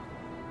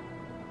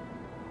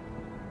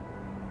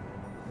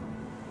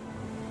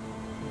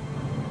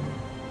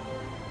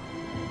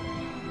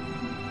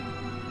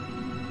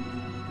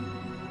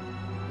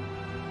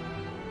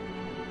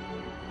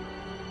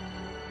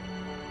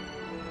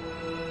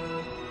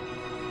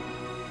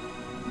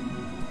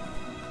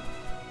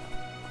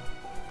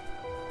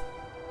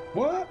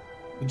 What?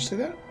 Did you see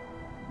that?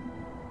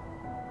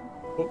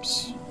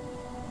 Oops.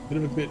 Bit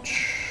of a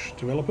glitch.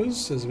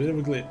 Developers, there's a bit of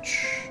a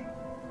glitch.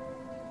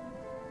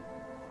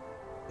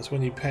 That's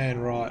when you pan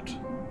right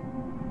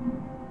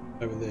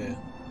over there.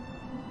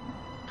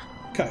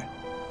 Okay.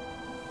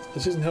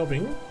 This isn't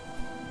helping.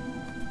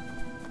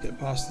 Get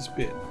past this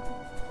bit.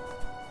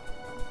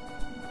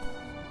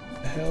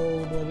 What the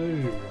hell do I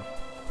do?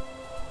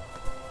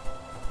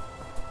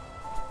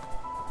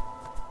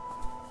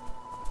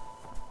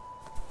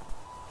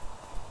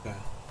 Okay.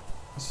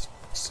 Let's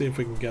see if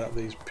we can get up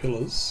these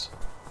pillars.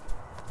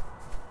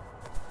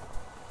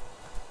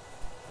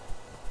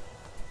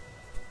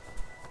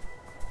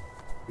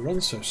 You run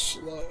so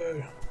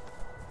slow.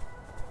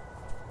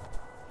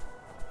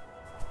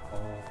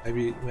 Oh,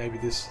 maybe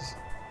this is...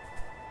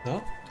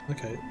 No?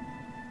 Okay.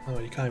 Oh,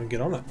 you can't even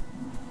get on it.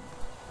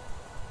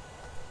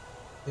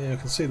 Yeah, I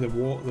can see the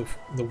wall of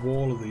the...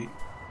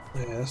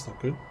 Yeah, that's not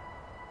good.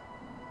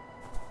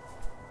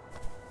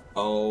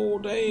 Oh,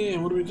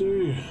 damn, what do we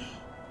do?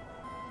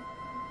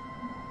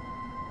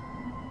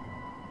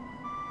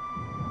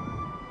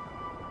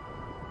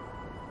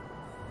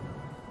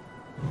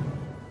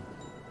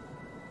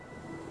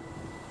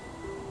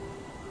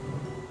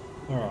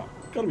 Alright,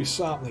 gotta be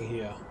something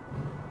here.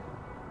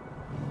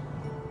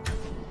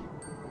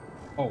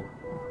 Oh.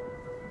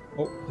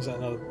 Oh, is that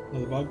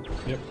another bug?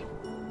 Yep.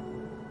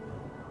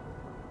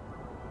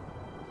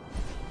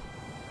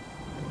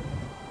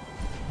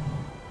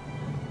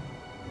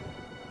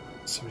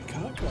 So we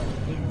can't go up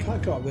there. We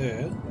can't go up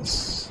there.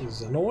 This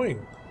is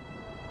annoying.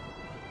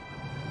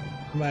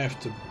 I may have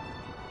to... I'm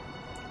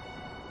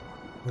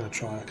going to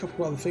try a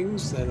couple of other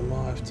things, then I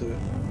might have to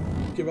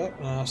give up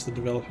and ask the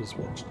developers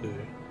what to do.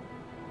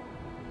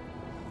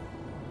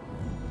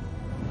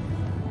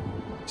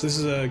 So this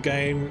is a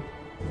game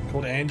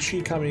called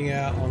AnShi coming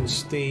out on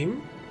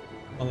Steam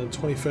on the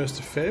 21st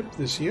of Feb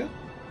this year,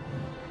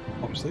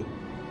 obviously.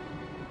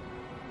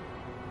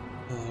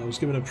 I was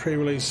given a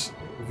pre-release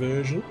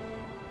version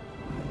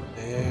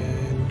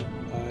and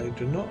I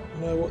do not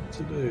know what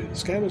to do.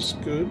 This game is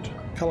good.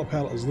 Color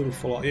palette is a little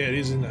full. Yeah, it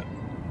is, isn't it?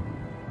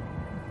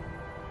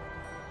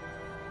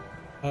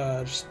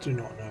 I just do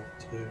not know what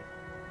to do.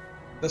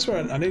 That's where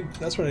I need.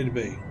 That's where I need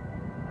to be.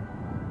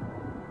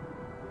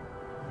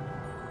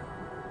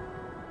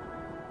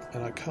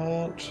 And I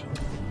can't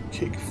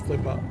kick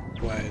flip up.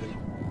 Wait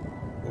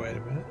a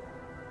minute.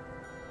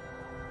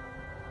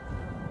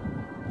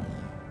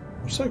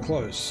 I'm so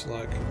close,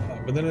 like,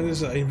 but then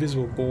there's an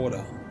invisible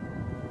border.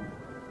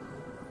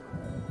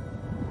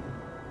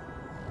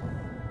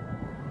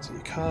 So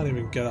you can't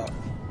even get up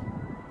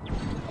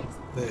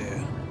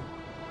there.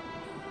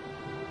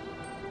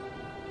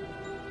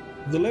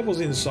 The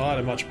levels inside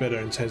are much better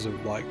in terms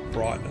of like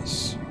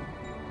brightness.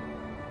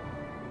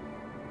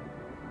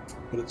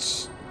 But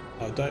it's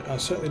I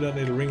certainly don't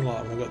need a ring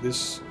light when I've got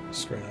this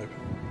screen open.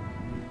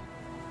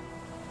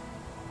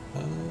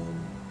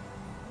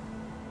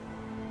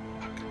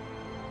 Fuck.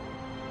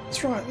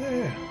 It's right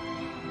there.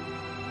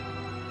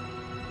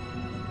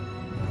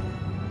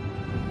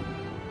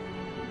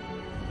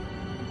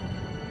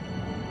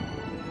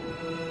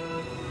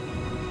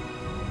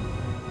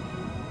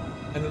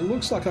 And it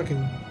looks like I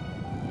can...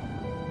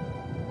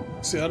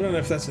 See, I don't know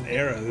if that's an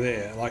error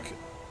there, like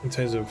in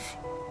terms of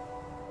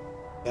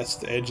that's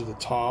the edge of the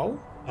tile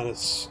and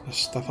it's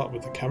stuff up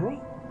with the camera.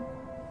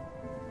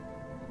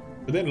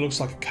 But then it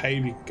looks like a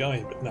cave you can go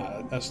in, but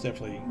no, that's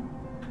definitely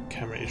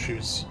camera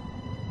issues.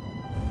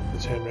 You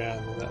turn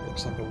around and that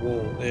looks like a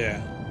wall.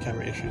 Yeah,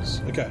 camera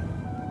issues. Okay.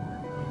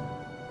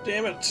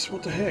 Damn it,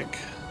 what the heck?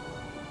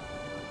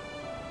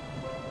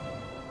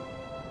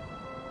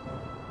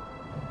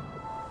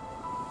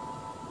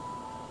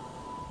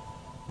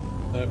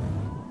 Nope,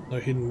 no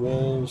hidden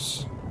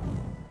walls.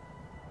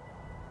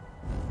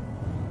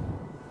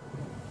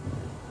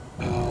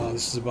 Oh,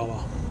 this is a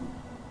bummer.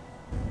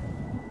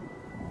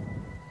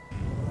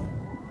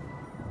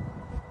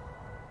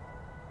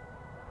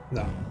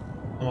 No,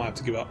 I might have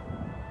to give up.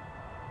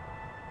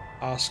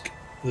 Ask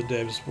the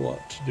devs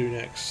what to do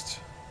next.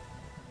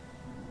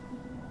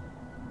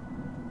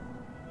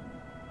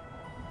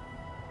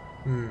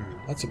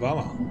 That's a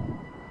bummer.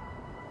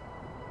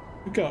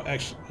 We got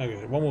actually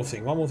okay, one more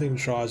thing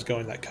to try is go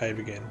in that cave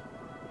again.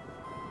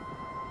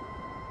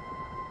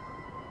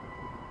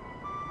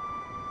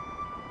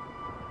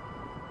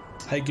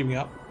 Hate giving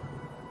up.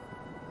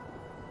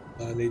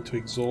 I need to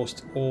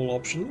exhaust all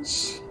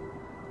options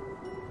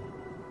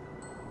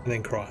and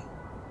then cry.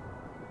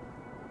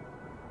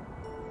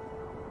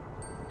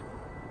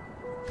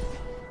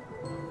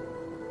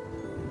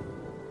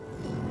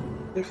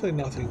 Definitely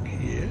nothing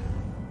here.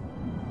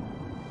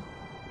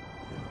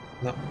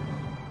 No.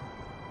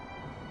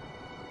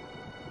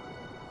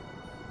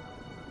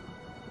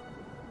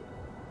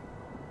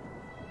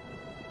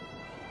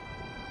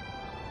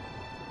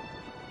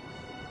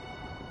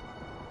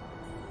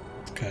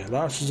 Okay,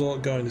 last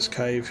resort, go in this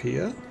cave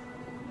here.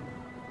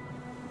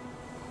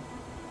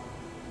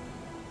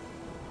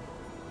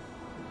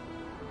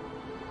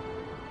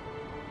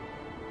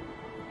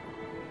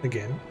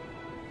 Again.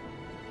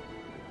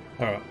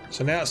 Alright,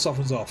 so now it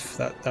softens off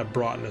that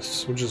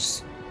brightness, which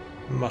is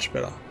much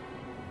better.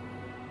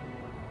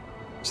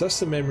 So that's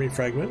the memory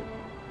fragment.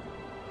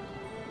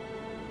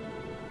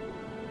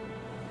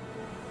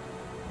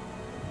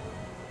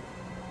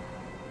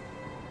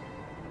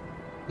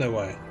 No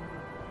way.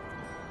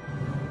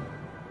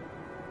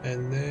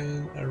 And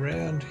then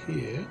around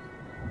here,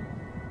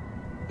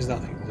 there's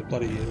nothing. There's a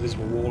bloody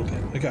invisible wall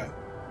again. Okay.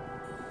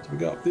 So we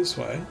go up this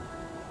way.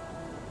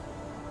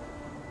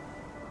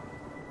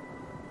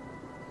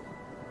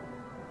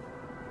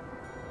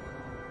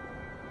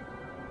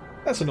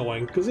 That's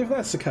annoying, because if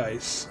that's the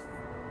case,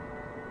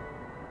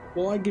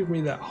 why give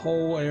me that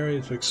whole area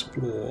to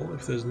explore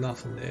if there's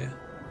nothing there?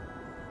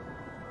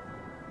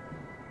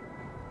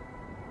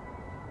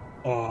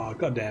 Oh,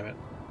 god damn it.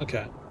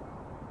 Okay.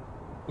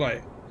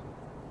 Wait.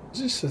 Is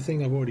this the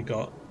thing I've already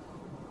got?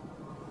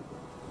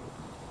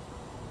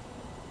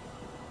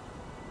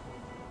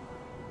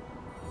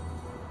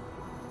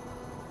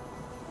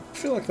 I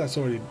feel like that's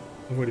I've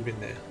already been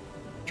there.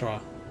 Try.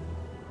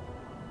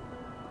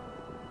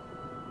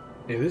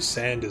 Yeah, this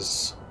sand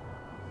is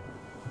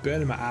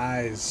burning my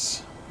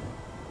eyes.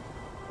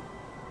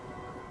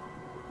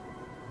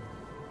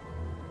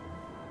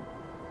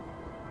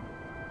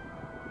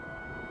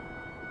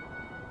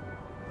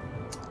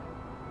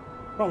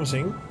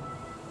 Promising,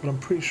 but I'm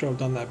pretty sure I've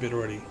done that bit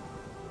already.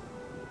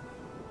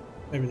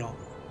 Maybe not.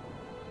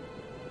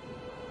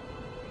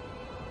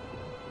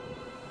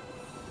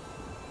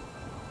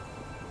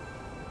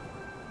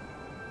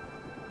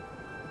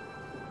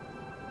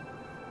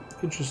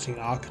 Interesting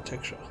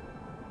architecture.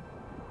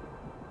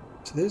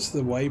 So there's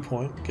the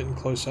waypoint, getting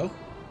closer.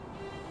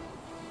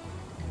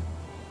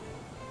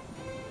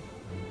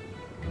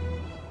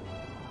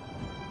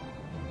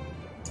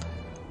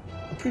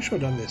 I'm pretty sure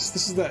I've done this.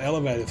 This is the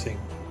elevator thing.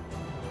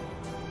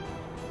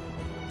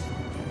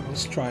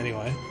 Let's try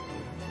anyway.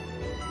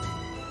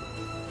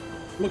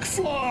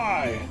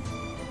 McFly!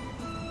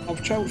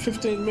 I've travelled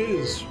 15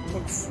 meters.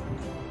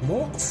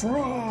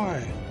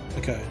 McFly!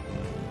 Okay.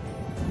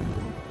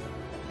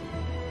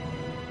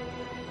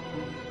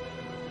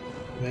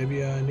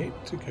 Maybe I need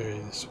to go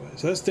this way.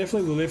 So that's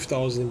definitely the lift I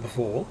was in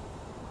before.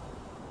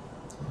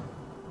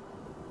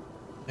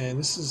 And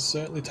this is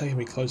certainly taking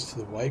me close to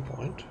the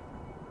waypoint.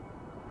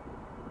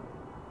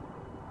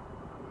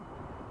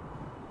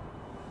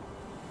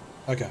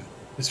 Okay.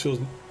 This feels...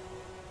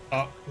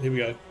 Oh, here we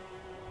go.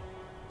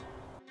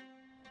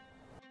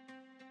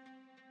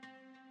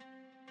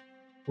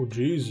 Oh,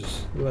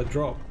 Jesus. Look at that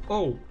drop.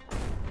 Oh!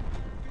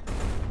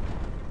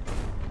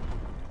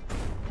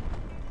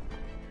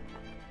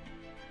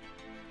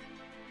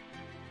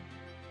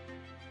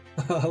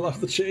 I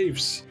love the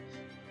Chiefs.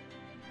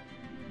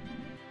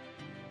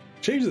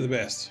 Chiefs are the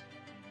best.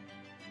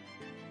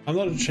 I'm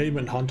not an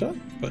achievement hunter,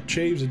 but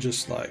Chiefs are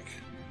just like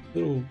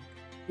little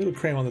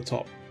cream on the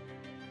top.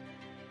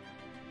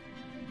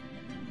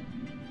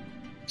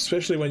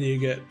 Especially when you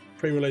get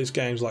pre-release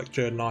games like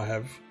Jared and I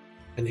have,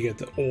 and you get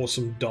the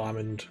awesome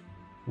diamond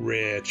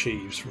rare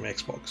Chiefs from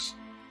Xbox.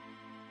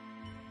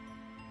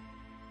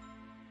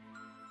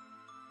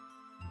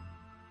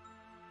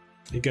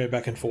 You go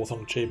back and forth on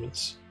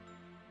achievements.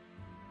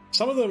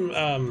 Some of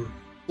them,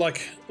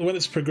 like when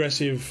it's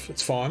progressive,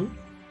 it's fine,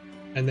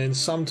 and then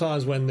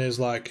sometimes when there's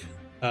like,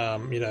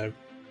 you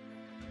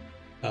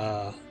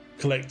know,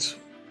 collect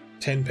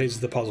 10 pieces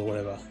of the puzzle,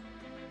 whatever,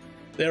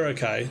 they're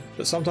okay.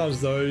 But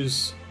sometimes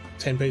those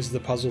 10 pieces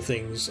of the puzzle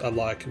things are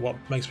like what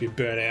makes me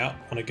burn out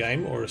on a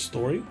game or a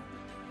story.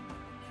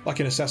 Like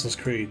in Assassin's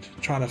Creed,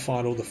 trying to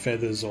find all the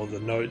feathers or the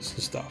notes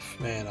and stuff.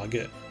 Man,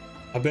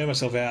 I burn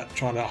myself out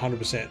trying to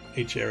 100%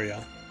 each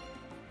area.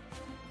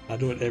 I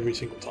do it every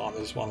single time.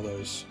 There's one of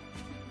those.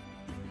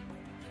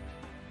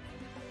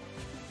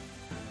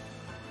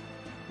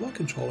 Am I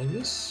controlling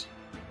this?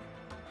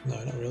 No,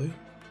 not really.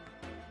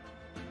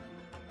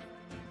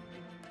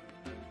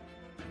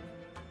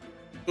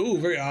 Ooh,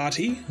 very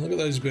arty. Look at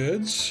those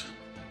birds.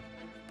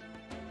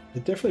 They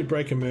definitely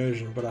break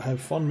immersion, but I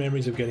have fond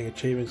memories of getting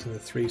achievements in the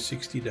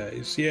 360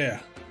 days. Yeah.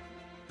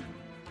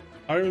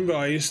 I remember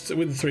with the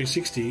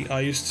 360, I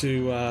used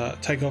to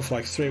take off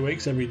like 3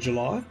 weeks every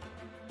July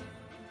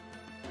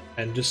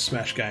and just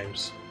smash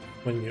games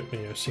when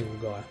you're a single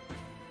guy.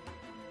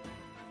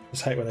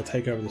 Just hate when they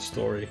take over the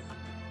story.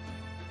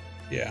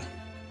 Yeah.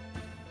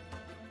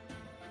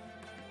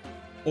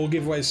 Or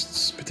give away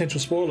potential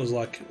spoilers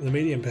like the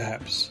Medium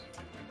perhaps.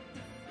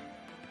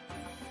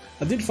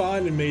 I did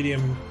find in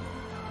Medium,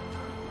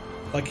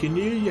 like you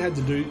knew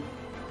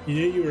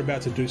you were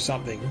about to do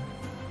something,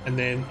 and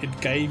then it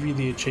gave you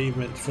the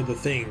achievement for the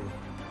thing,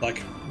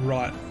 like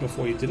right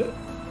before you did it.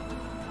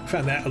 I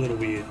found that a little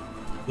weird,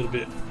 a little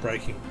bit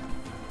breaking.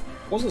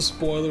 It wasn't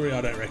spoilery,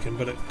 I don't reckon,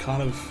 but it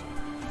kind of,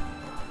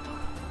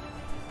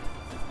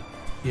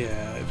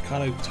 yeah, it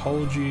kind of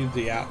told you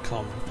the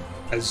outcome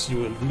as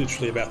you were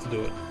literally about to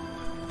do it.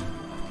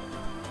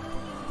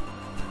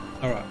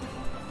 Alright.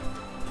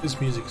 This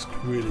music's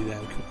really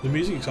damn cool. The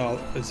music style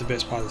is the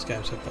best part of this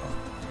game so far.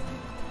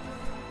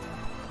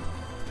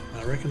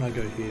 I reckon I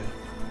go here.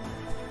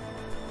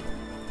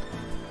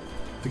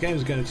 The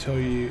game's going to tell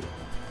you.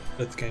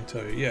 Let the game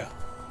tell you. Yeah.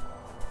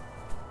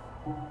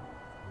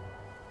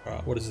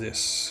 Alright, what is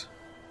this?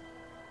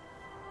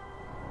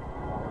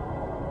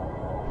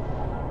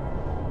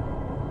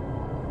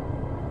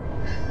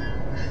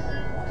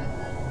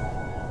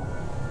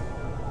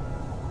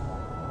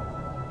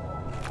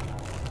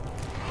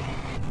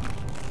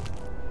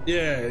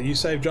 Yeah, you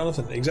saved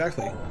Jonathan.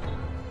 Exactly.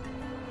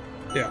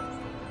 Yeah.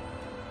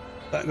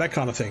 That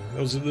kind of thing. It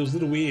was a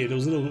little weird. It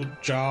was a little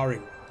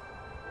jarring.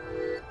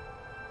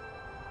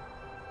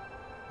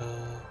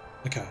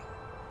 Okay.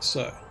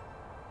 So.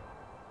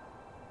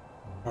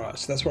 Alright,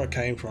 so that's where I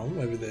came from,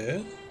 over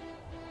there.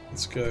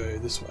 Let's go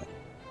this way.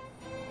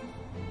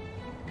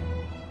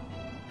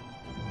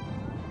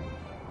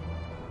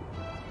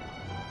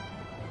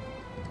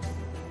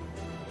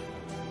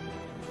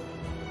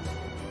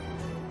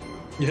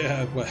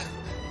 Yeah, well,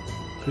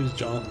 who's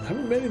Jonathan? I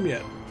haven't met him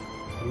yet.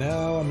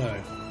 Now I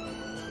know.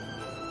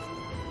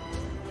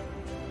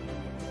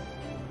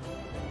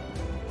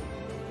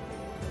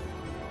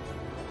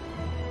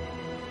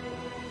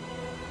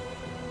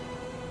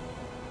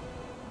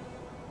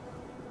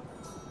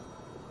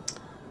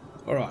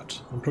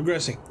 Alright, I'm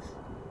progressing.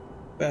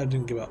 Bad, I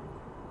didn't give up.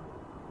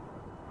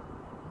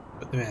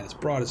 But man, it's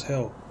bright as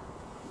hell.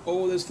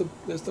 Oh, there's the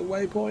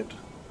waypoint.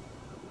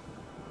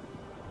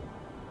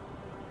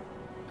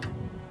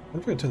 I wonder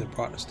if I can turn the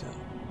brightness down.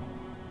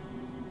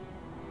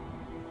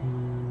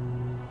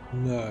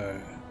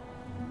 No.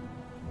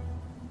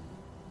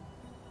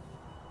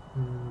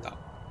 No.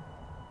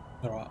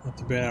 Alright, have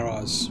to burn our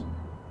eyes.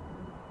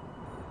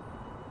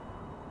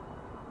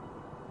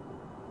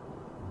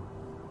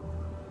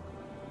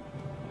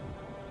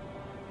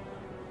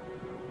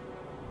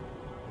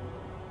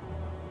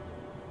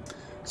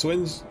 So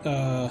when's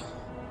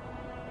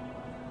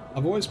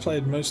I've always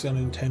played mostly on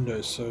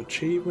Nintendo, so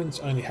achievements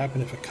only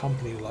happen if a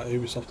company like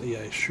Ubisoft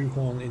EA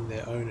shoehorn in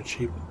their own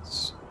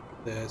achievements.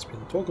 There's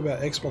been talk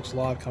about Xbox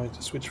Live coming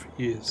to Switch for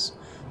years.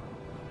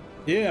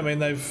 Yeah, I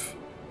mean I've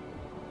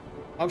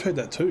heard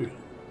that too.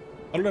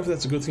 I don't know if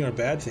that's a good thing or a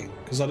bad thing,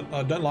 because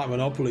I don't like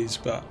monopolies,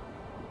 but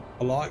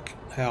I like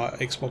how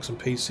Xbox and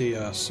PC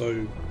are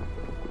so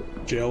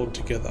gelled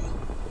together.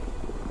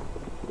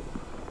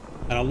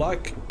 And I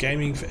like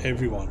gaming for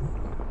everyone,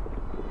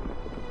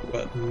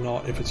 but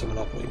not if it's a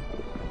monopoly.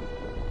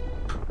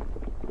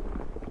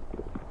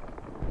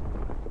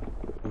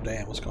 Oh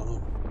damn, what's going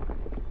on?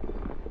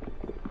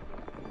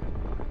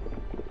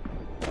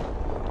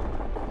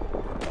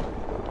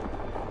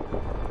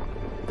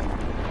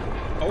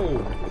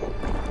 Oh!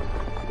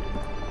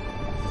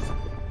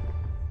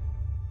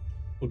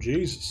 Oh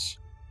Jesus.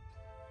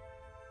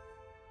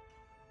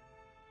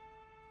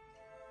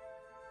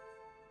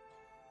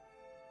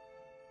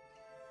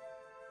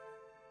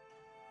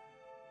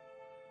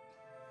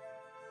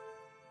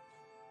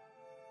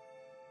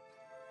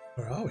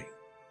 Where are we?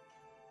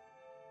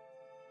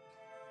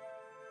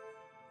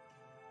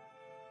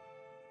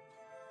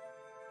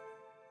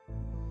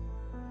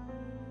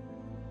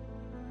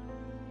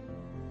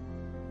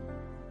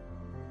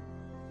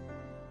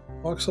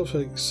 Microsoft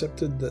has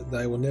accepted that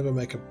they will never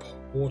make a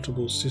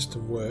portable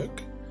system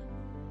work,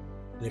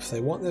 and if they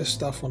want their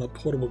stuff on a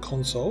portable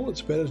console,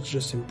 it's better to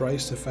just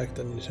embrace the fact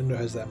that Nintendo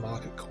has that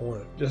market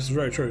cornered. This is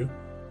very true.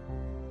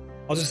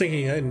 I was just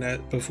thinking,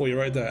 Nat, before you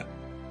wrote that,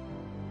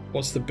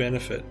 what's the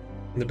benefit?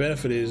 And the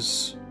benefit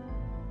is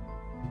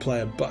you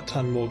play a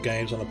butt-ton more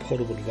games on a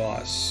portable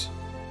device.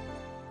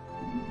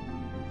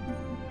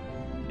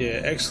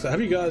 Yeah, xCloud.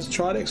 Have you guys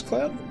tried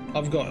xCloud?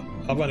 I've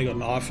only got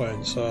an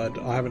iPhone, so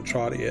I haven't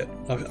tried it yet.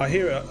 I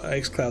hear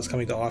xCloud's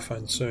coming to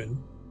iPhone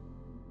soon.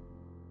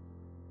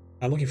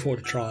 I'm looking forward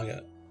to trying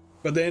it.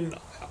 But then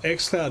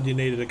xCloud, you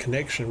needed a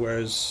connection,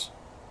 whereas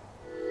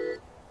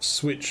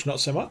Switch,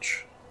 not so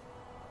much.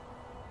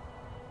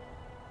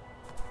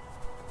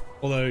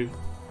 Although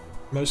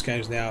most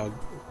games now are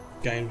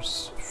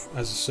games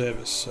as a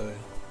service, so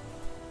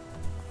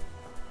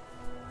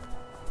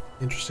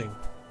interesting.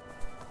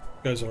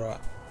 Goes alright.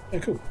 Yeah,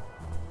 cool.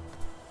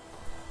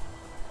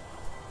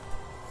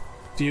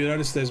 Do you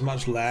notice there's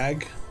much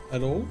lag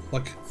at all?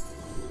 Like,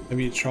 have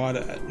you tried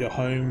it at your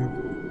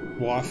home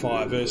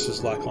Wi-Fi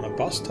versus like on a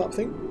bus type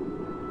thing?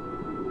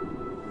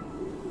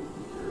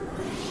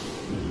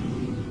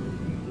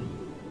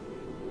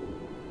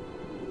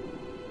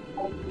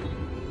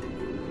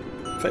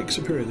 Fake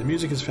superior. The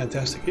music is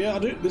fantastic. Yeah, I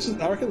do.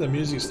 I reckon the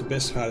music's the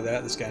best part of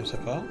this game so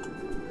far.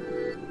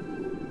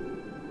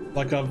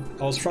 Like I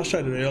was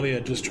frustrated earlier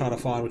just trying to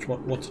find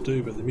what to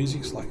do, but the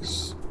music's like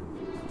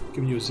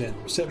giving you a zen.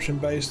 Reception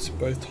based.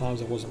 Both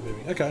times I wasn't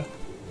moving. Okay.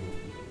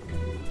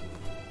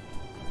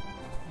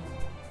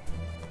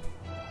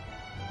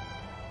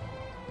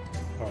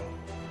 Alright.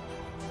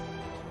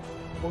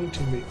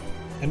 Pointing me.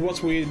 And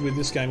what's weird with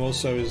this game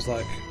also is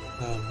like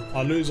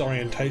I lose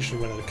orientation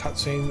when a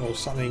cutscene or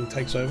something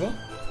takes over.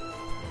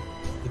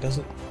 It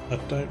doesn't. I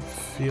don't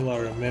feel I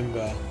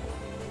remember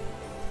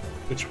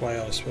which way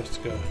I was supposed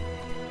to go.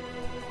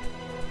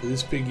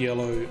 This big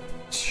yellow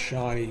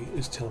shiny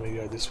is telling me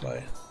to go this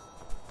way.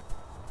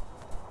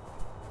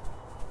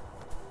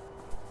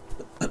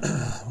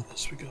 What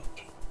else we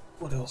got?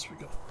 What else we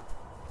got?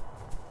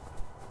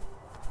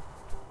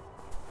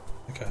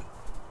 Okay,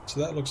 so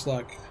that looks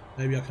like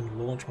maybe I can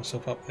launch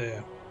myself up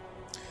there.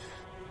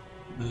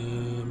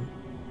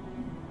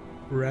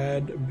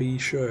 Rad B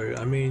show.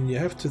 I mean, you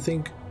have to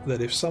think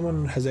that if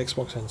someone has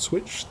Xbox and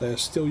Switch, they're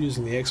still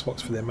using the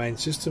Xbox for their main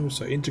system,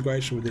 so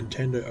integration with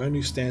Nintendo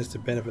only stands to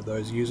benefit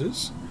those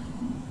users,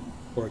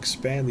 or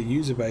expand the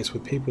user base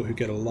with people who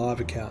get a live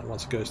account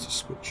once it goes to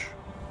Switch.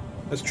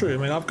 That's true. I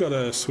mean, I've got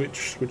a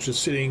Switch which is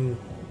sitting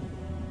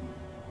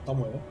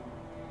somewhere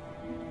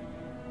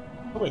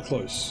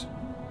close.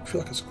 I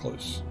feel like it's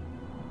close.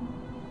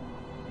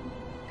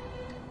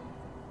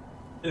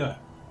 Yeah,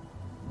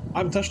 I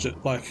haven't touched it.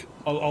 Like,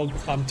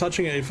 I'm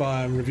touching it if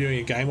I'm reviewing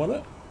a game on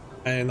it.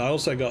 And I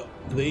also got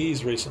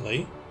these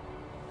recently,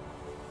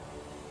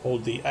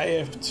 called the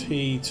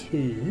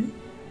AFT2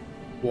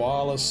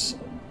 wireless,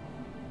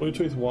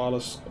 Bluetooth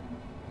wireless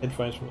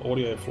headphones from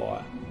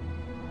AudioFly.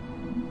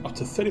 Up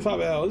to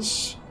 35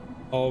 hours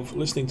of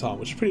listening time,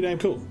 which is pretty damn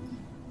cool.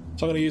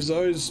 So I'm going to use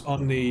those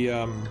on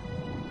the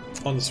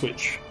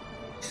Switch.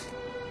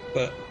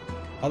 But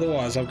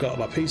otherwise, I've got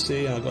my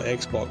PC and I've got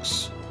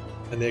Xbox,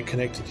 and they're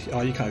connected.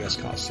 Oh, you guys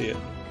can't see it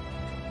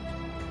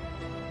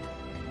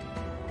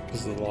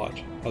because of the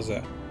light. How's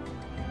that?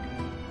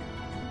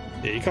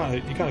 Yeah, you kind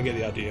of get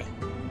the idea.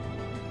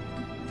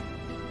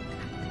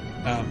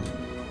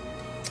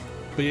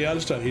 But yeah, I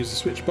just don't use the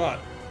Switch. But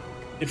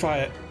if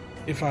I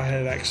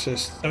had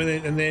access, I mean,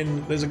 and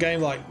then there's a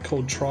game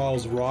called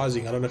Trials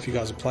Rising. I don't know if you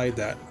guys have played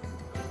that,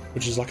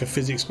 which is like a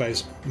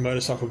physics-based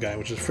motorcycle game,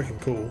 which is freaking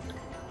cool.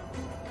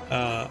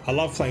 I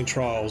love playing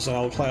Trials, and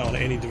I'll play it on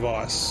any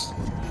device.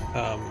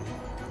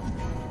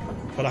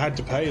 But I had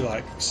to pay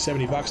like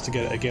 $70 to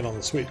get it again on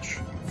the Switch.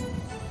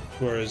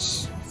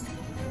 Whereas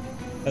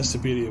that's the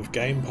beauty of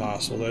Game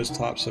Pass or those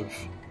types of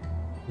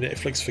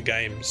Netflix for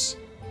games.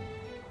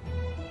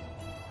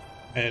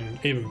 And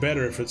even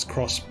better if it's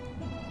cross-play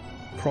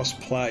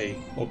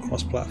or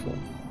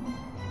cross-platform.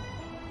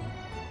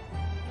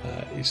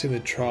 You've seen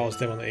the Trials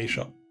demo on the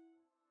eShop.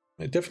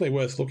 It's definitely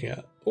worth looking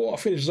at. Oh, I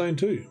finished Zone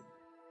 2.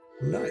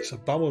 Nice, I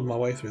bumbled my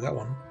way through that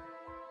one.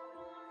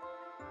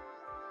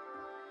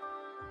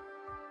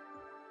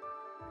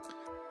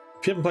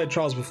 If you haven't played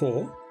Trials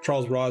before,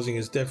 Trials Rising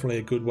is definitely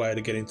a good way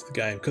to get into the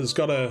game because it's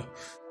got a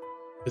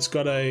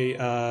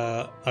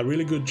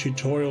really good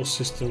tutorial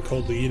system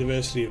called the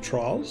University of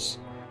Trials,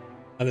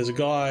 and there's a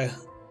guy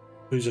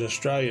who's an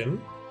Australian.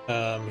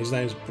 His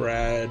name's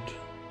Brad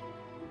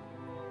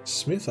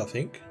Smith, I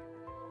think.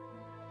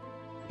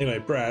 Anyway,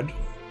 Brad,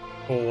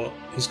 or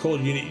he's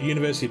called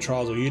University of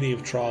Trials or Uni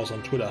of Trials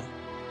on Twitter.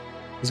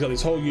 He's got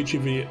this whole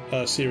YouTube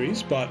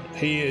series, but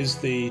he is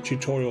the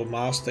tutorial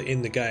master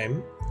in the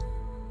game.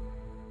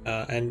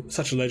 And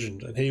such a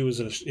legend, and he was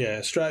a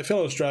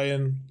fellow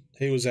Australian.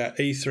 He was at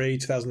E3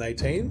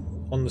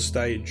 2018 on the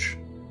stage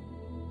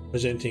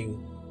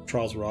presenting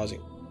Trials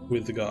Rising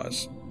with the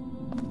guys.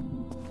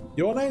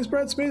 Your name's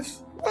Brad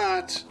Smith?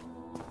 What?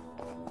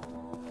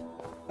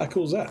 How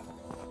cool is that?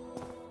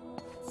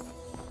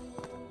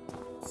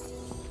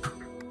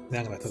 Now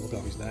I'm gonna have to look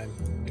up his name,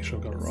 make sure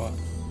I got it right.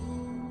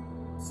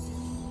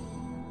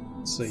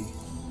 Let's see.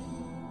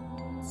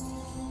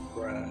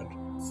 Brad.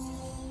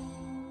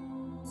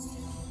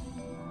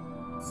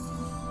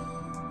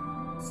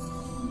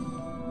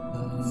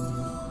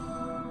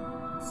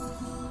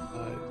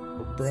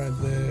 Brad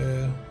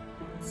there.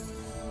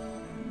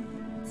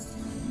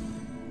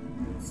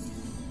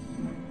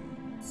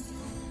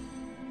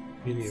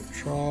 Uni of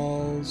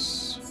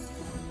Trials.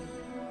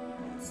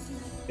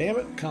 Damn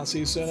it, can't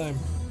see his surname.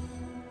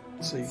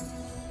 Let's see.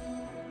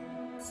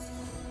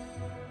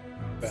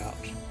 About.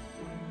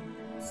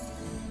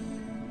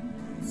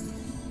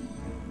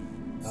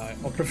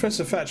 Well,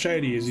 Professor Fat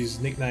Shady is his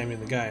nickname in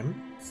the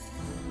game.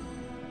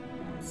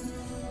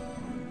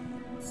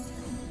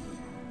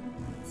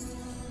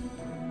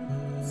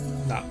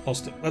 Nah,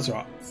 lost it. That's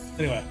alright.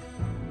 Anyway.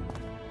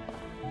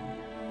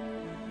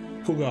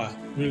 Cool guy.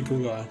 Really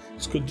cool guy.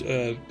 It's good.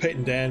 Pete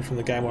and Dan from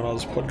the Game On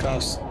Oz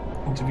podcast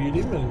interviewed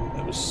him, and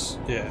it was,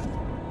 yeah.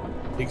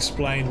 He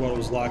explained what it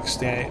was like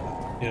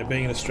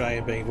being an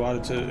Australian, being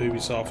invited to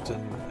Ubisoft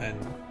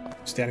and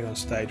standing on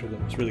stage with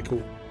them. It's really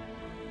cool.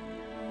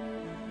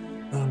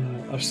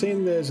 I've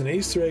seen there's an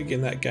Easter egg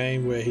in that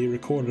game where he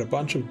recorded a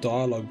bunch of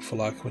dialogue for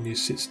like when you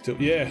sit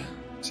still. Yeah,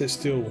 sit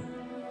still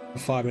for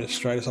 5 minutes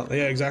straight or something.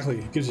 Yeah, exactly.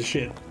 It gives a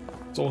shit.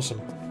 It's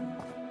awesome.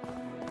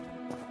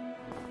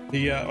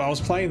 I was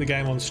playing the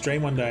game on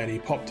stream one day and he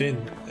popped in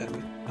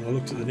and I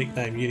looked at the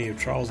nickname Uni of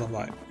Trials and I'm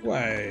like,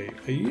 wait,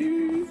 are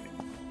you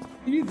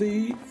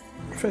the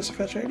Professor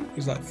Fat Shady?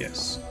 He's like,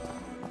 yes.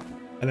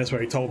 And that's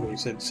where he told me. He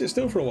said, sit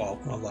still for a while.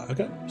 And I'm like,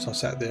 okay. So I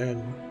sat there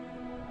and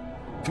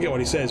I forget what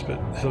he says, but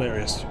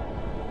hilarious.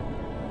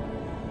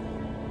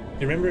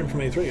 You remember him from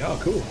E3? Oh,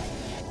 cool.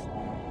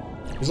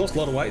 He's lost a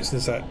lot of weight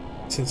since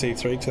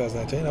E3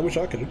 2018. I wish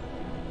I could.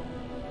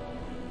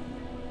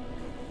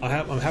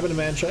 I'm having a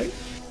man shake.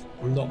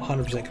 I'm not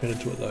 100% committed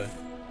to it though.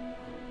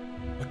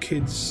 My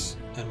kids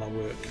and my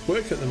work.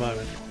 Work at the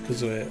moment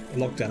because we're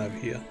locked down over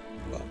here.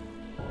 But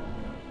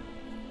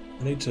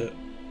I need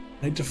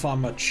to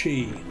find my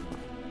chi,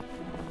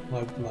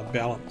 my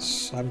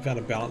balance. I haven't found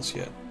a balance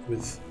yet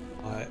with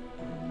my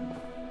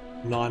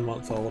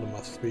 9-month-old and my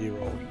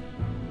 3-year-old.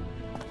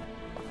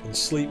 And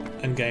sleep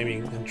and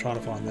gaming and trying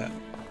to find that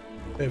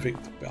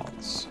perfect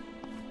balance.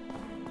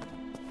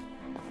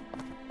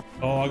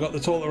 Oh, I got the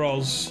toilet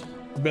rolls.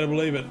 You better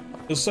believe it.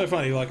 It was so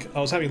funny. Like, I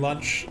was having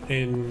lunch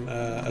in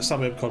a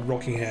suburb called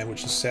Rockingham,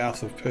 which is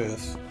south of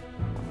Perth,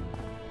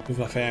 with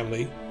my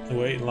family, and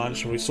we're eating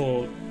lunch, and we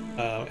saw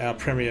our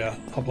premier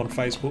hop on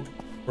Facebook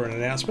for an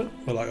announcement.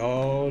 We're like,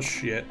 oh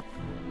shit,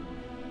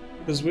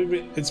 because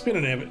it's been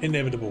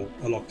inevitable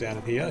a lockdown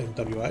in here in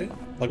WA.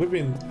 Like, we've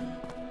been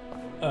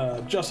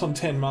just on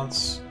 10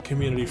 months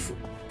community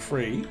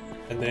free,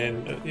 and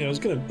then you know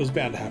it was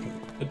bound to happen.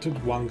 It took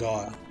one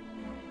guy,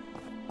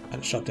 and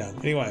it shut down.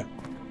 Anyway,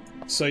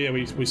 so yeah,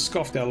 we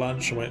scoffed our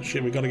lunch and went,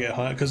 shit, we got to get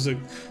home, because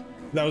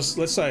that was,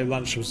 let's say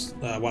lunch was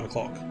 1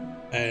 o'clock,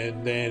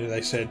 and then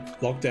they said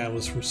lockdown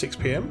was from 6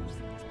 p.m.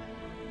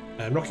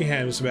 and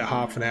Rockingham is about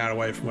half an hour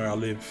away from where I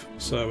live.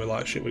 So we're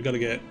like, shit, we got to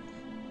get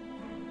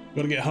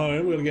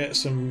home. We got to get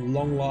some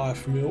long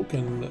life milk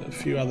and a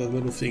few other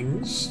little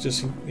things,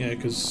 just, you know,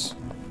 because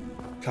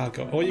can't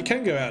go. Well, you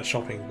can go out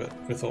shopping, but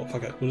we thought,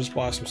 fuck it, we'll just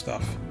buy some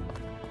stuff.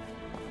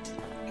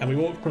 And we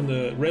walked from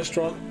the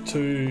restaurant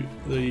to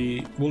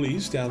the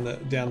Woolies down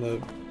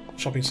the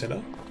shopping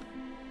centre.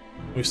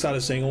 We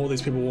started seeing all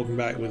these people walking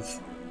back with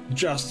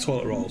just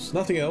toilet rolls,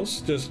 nothing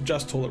else,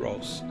 just toilet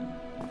rolls.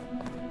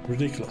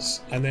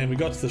 Ridiculous. And then we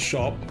got to the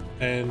shop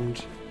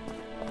and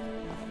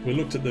we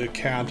looked at the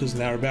counters,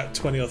 and they were about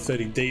 20 or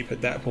 30 deep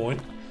at that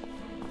point.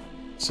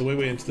 So we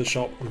went into the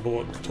shop and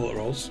bought toilet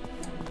rolls,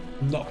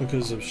 not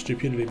because of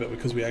stupidity, but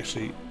because we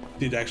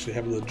did actually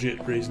have a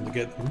legit reason to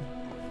get them.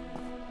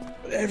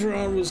 But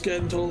everyone was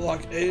getting toilet,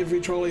 like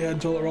every trolley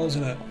had toilet rolls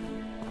in it.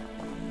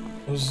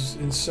 It was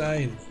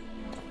insane.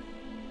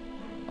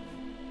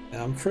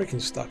 Now I'm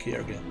freaking stuck here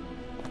again.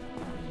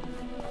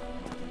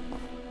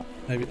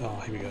 Maybe, oh,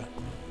 here we go.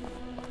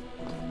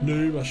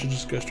 Noob, I should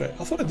just go straight.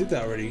 I thought I did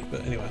that already,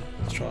 but anyway,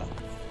 let's try it.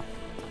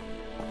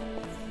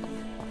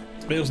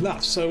 But it was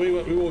nuts. So we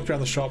walked around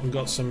the shop and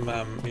got some,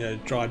 you know,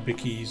 dried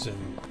bickies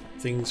and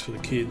things for the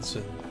kids,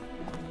 and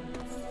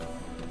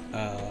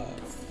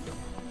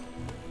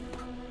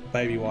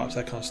baby wipes,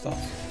 that kind of stuff,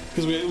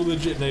 because we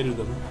legit needed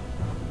them.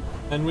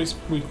 And we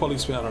probably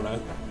spent, I don't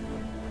know,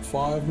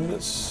 5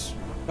 minutes,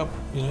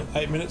 you know,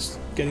 8 minutes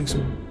getting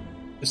some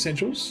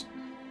essentials.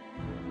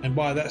 And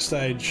by that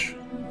stage,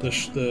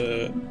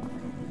 the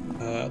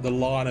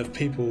line of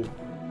people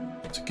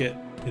to get,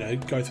 you know,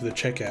 go through the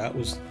checkout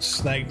was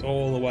snaked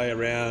all the way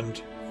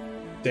around,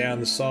 down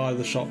the side of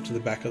the shop to the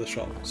back of the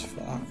shop. It's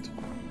fucked.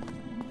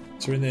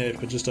 So we're in there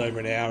for just over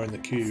an hour in the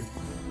queue.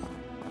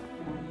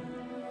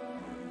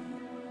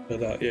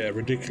 But yeah,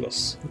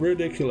 ridiculous.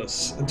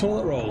 And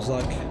toilet rolls,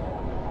 like,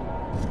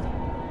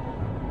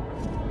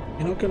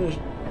 you're not gonna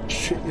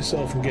shit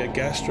yourself and get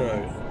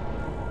gastro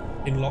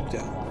in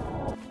lockdown.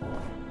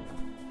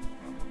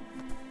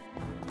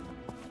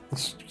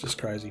 It's just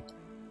crazy.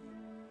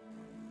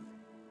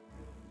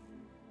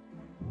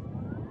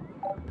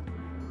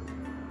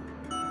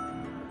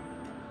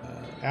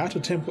 Outer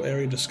temple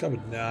area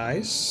discovered.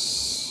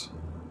 Nice.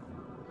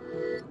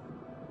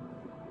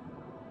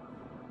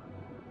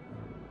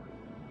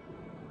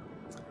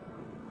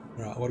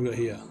 Right, what do we got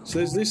here?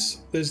 So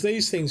there's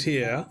these things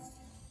here.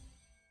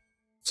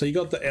 So you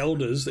got the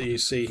elders that you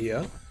see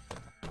here,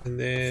 and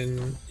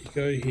then you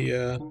go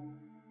here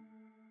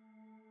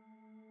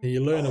and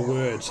you learn a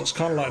word. So it's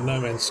kind of like No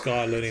Man's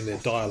Sky, learning their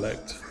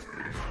dialect.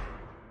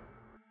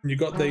 And you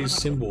got these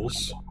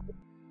symbols,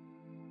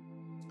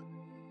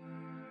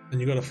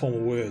 and you got to form a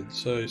word.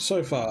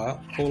 So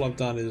far, all I've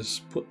done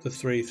is put the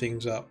 3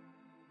 things up.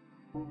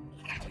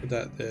 Put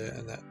that there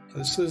and that.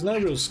 So there's no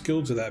real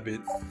skill to that bit.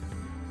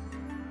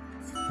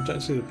 I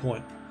don't see the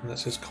point. And that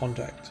says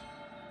contact.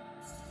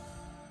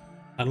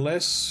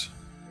 Unless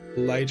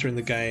later in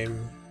the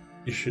game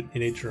you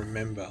need to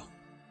remember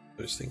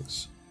those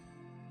things.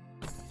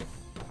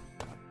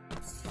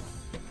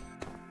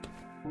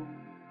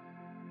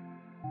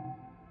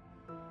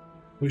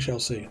 We shall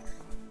see.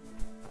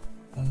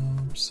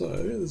 So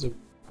there's a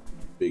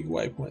big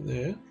waypoint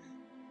there.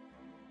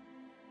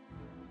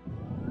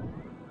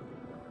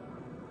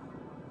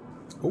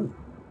 Oh.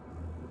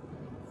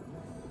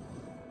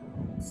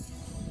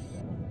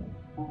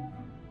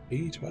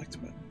 E to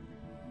activate.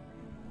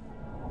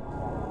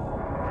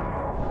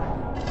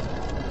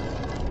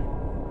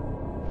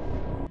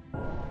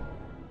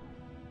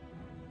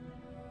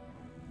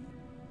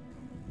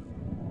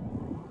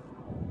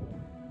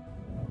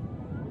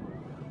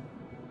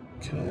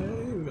 Okay,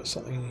 we've got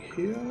something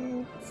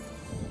here.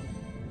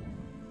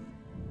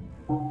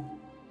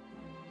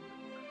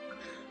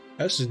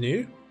 This is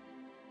new.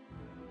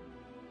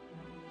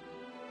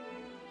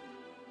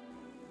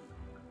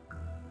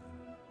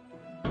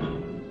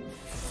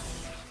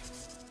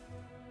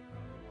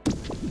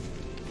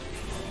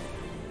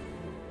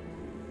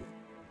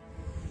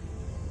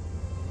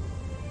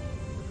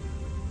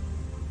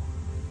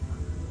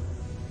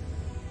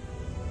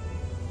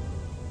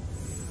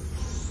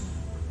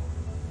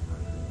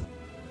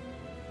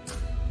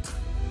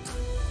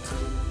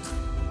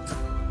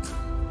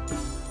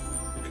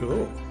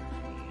 Cool.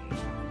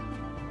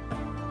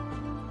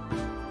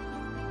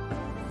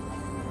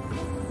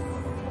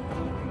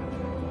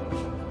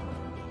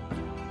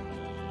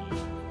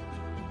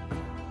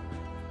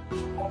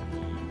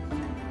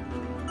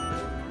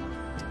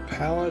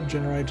 Power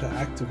generator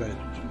activated.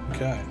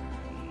 Okay.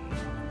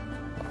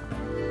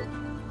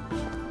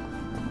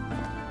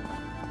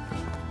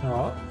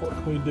 Alright, what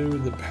can we do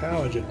with the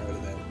power generator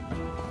then?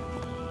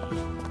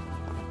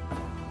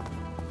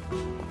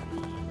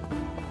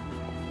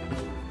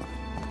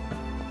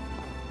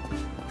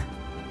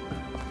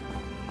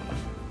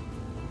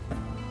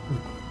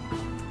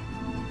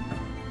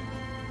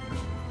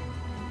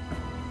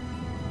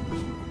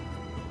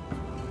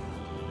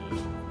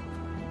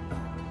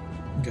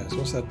 Okay, so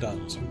what's that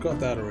done? So we've got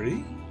that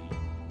already.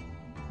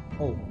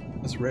 Oh,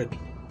 that's red.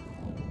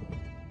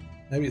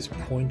 Maybe it's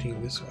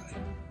pointing this way.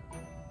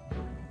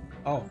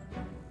 Oh.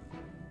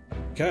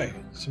 Okay,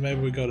 so maybe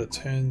we got to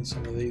turn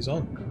some of these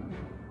on.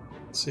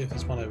 Let's see if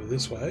there's one over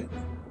this way.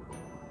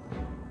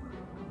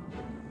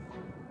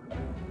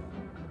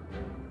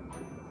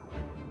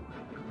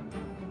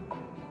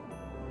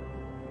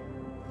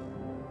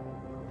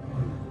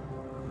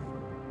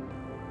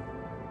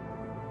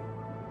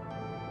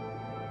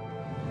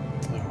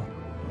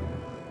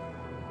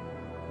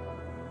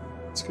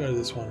 Let's go to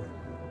this one.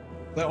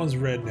 That one's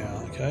red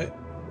now, okay.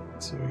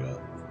 Let's see what we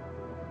got.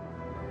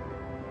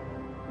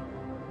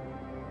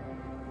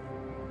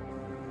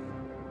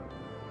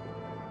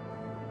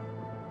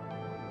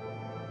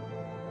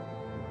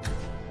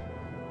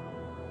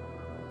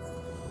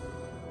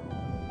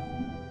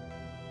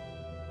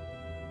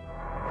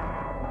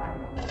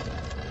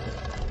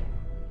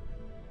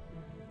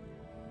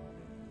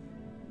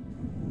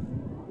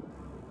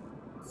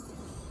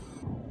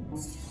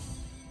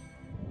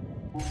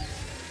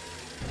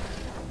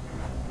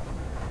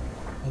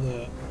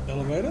 Another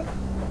elevator.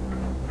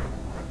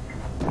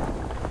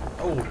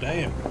 Oh,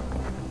 damn.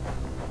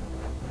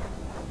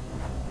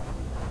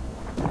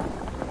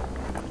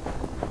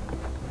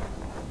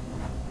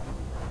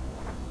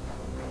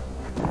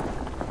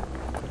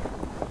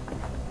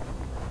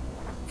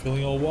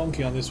 Feeling all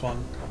wonky on this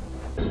one.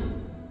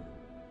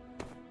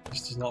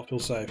 This does not feel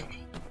safe.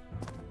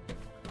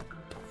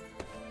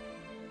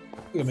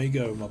 Look at me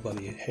go with my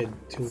bloody head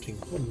tilting.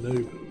 What a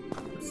noob.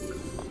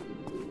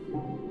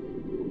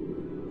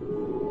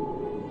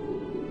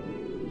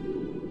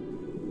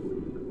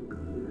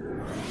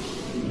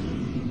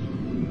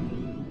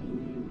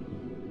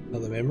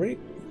 Another memory.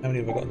 How many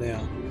have I got now?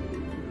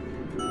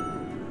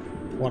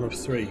 1 of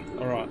 3.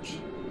 Alright.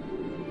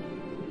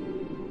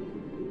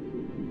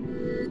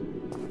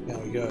 There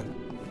we go.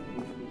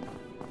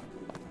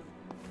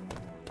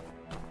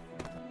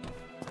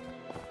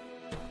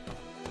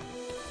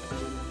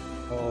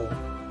 Oh.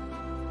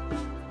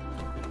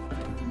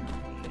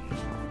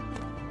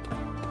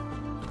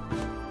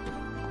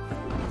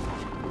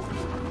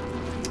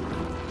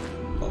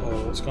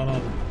 Uh-oh, what's going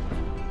on?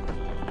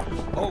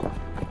 Oh!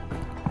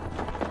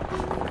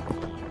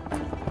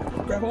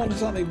 Grab onto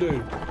something,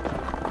 dude!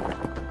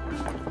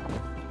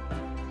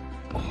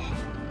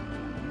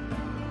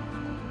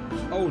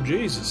 Oh,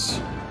 Jesus!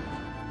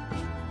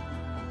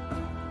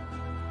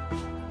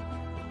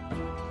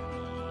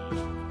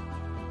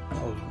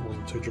 That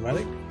wasn't too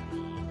dramatic.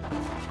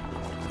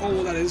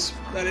 Oh, that is.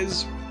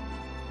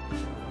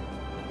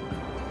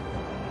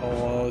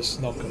 Oh, it's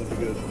not going to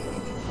be good.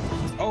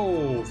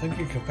 Oh, thank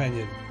you,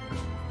 companion.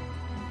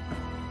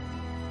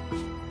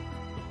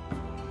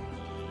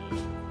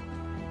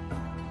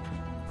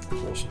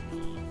 Awesome.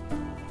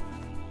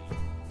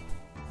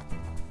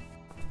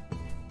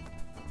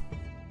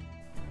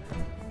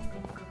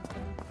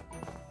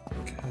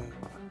 Okay.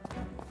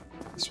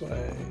 This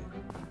way.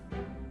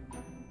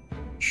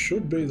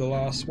 Should be the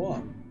last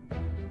one.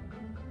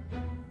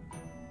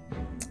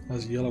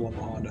 There's a yellow one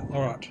behind it.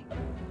 Alright.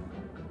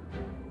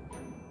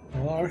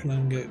 Well, I reckon I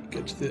can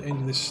get to the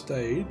end of this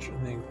stage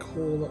and then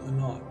call it a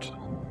night.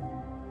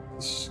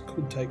 This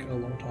could take a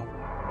long time.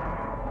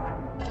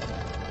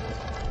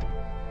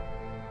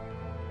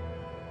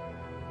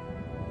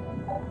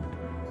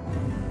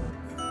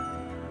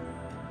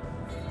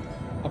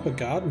 Upper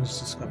Gardens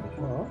discovered.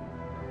 Alright.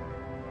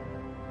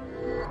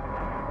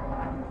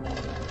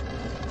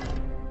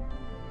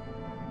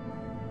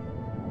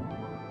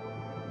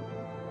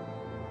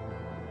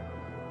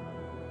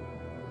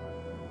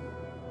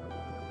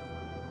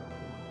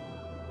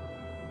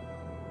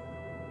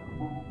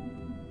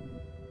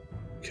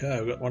 Okay,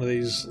 I've got one of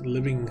these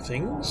living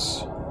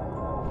things.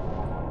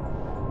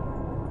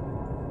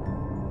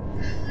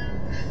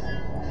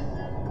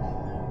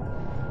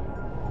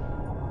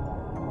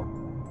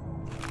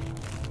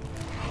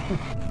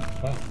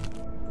 Wow.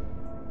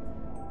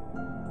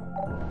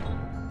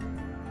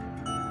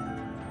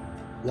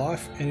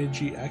 Life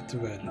energy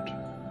activated.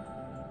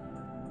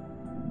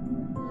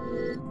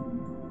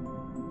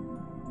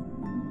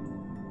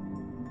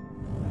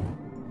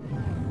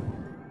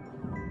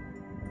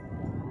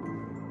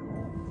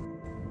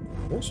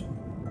 Awesome.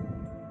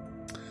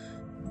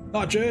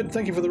 Alright, Jared,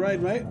 thank you for the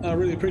raid, mate. I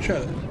really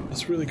appreciate it.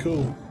 That's really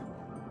cool.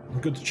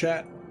 Good to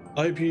chat.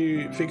 I hope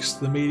you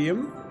fixed the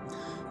medium.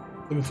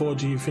 Looking forward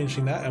to you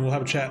finishing that, and we'll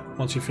have a chat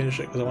once you finish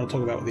it because I want to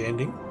talk about the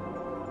ending.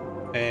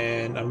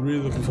 And I'm really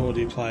looking forward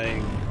to you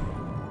playing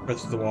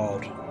Breath of the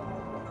Wild.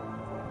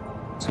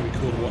 It's going to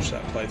be cool to watch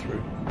that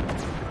playthrough.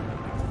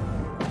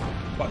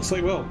 But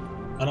sleep well.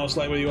 I know it's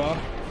late where you are,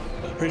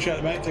 but appreciate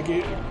it, mate. Thank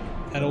you.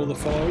 And all the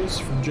followers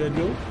from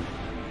Jerdville.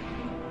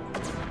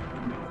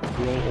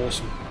 You're all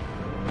awesome.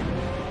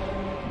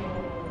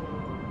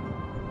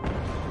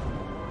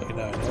 Let you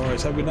know. No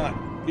worries. Have a good night.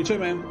 You too,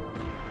 man.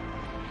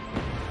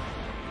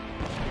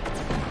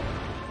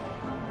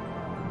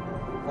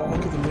 Oh,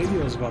 look at the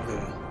meteors above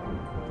there.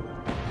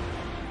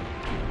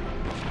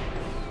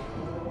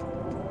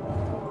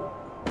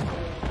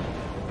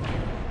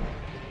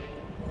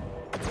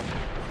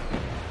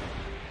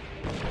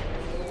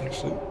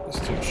 Actually, let's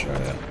do a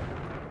shout out.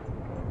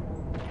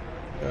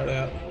 Shout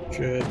out,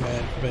 Jerd,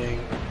 man, for being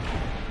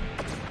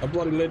a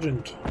bloody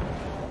legend.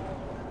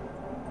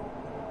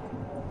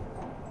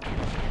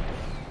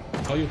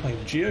 Oh, you're playing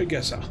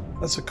GeoGuessr.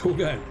 That's a cool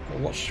game. I'll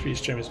watch a few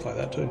streamers play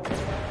that too.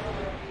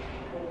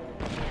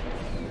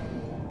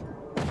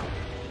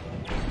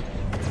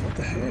 What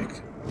the heck?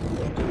 What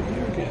do I do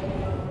here again?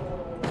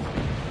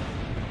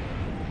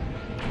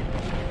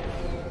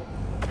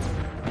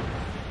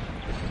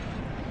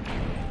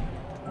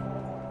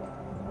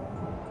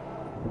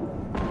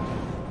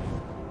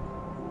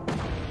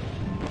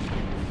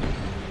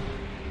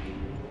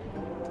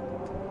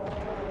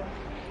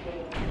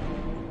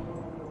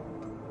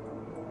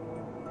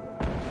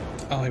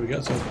 Oh, here we go.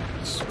 It's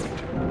open. Sweet.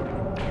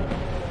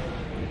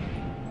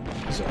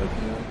 Is it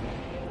open now?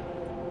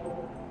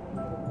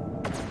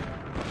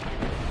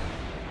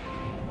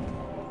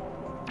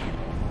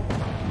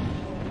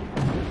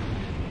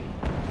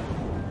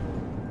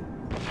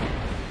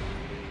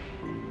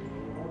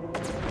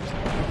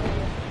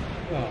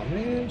 Oh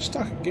man,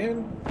 stuck again.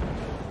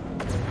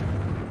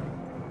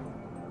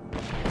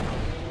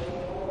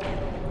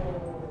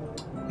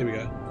 Here we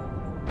go.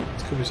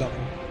 This could be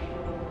something.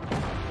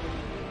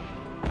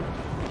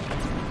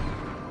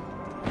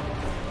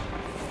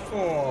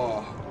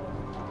 Oh.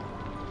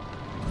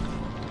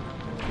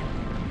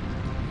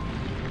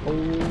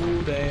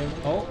 Oh damn.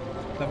 Oh,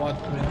 that might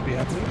be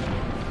happening.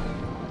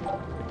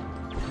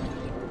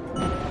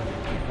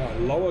 Oh,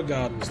 lower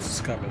gardens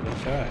discovered,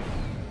 okay.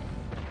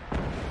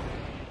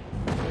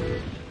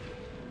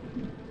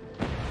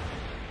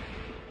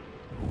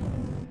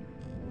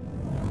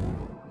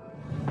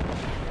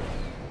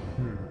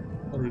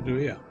 What do we do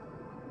here?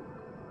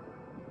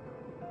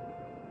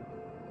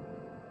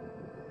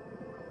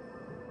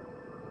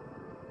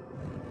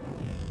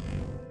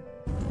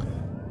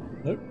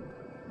 Nope.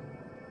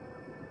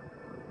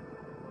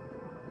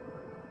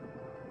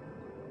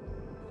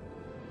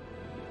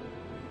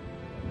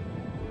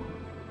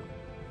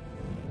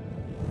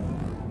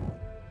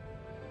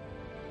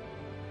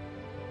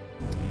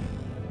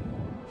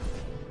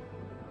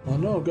 I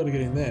know I've got to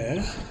get in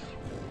there.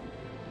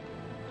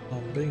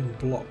 I'm being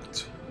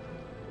blocked.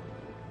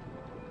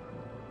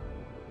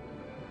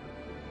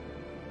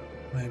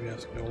 Maybe I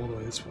have to go all the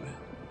way this way.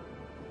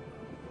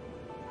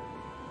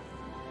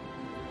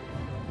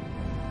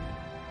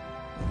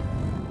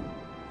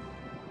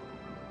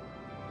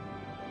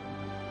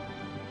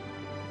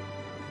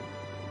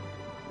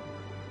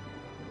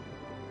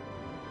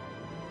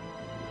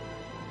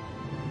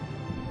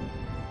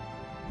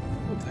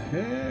 What the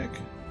heck?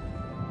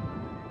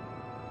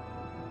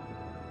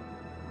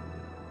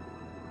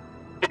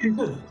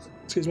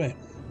 Excuse me.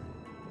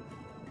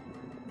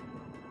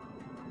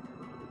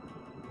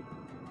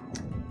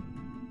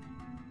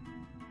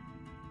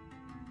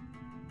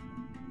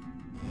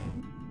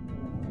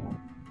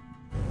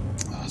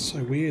 Oh, it's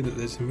so weird that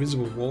there's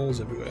invisible walls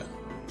everywhere.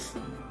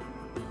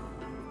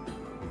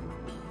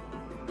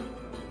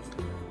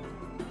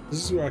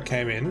 This is where I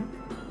came in.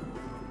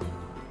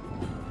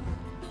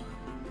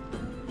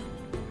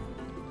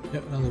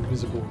 Yep, another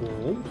invisible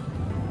wall.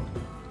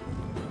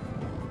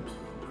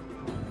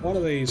 One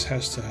of these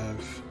has to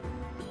have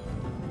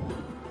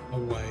a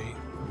way.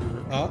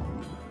 Ah,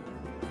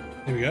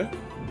 here we go.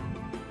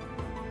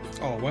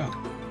 Oh wow.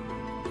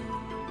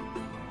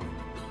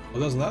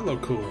 Well, doesn't that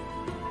look cool?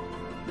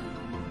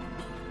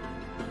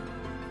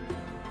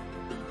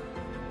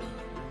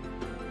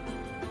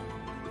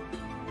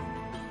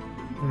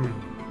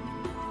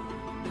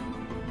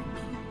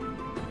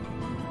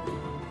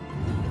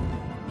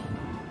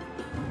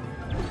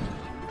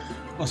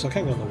 Oh, so I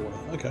can go in the water.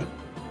 Okay.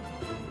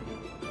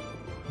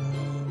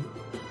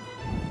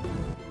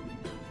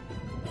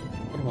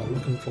 What am I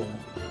looking for?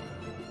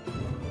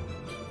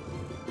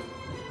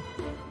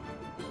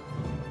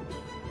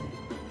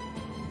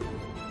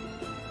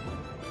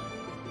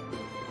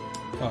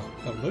 Oh,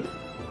 that'll do.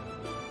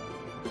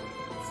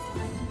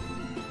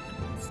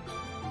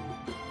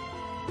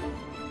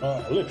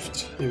 Alright, lift.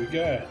 Here we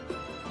go.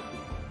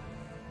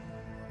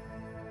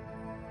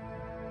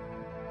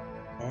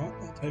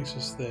 Alright, that takes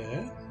us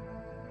there.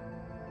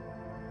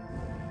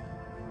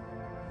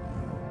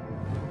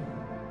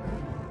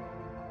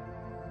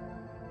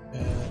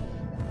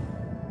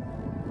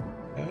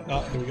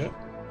 Ah, here we go.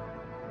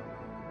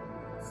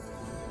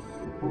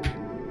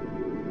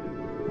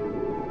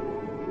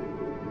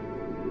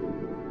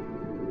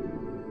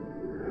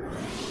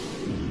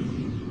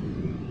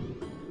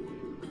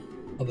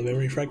 Another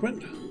memory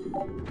fragment.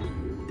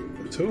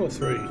 2 or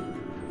 3?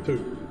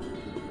 2.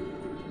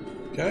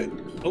 Okay.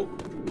 Oh,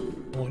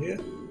 more here.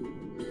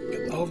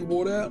 Get the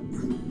hoverboard out.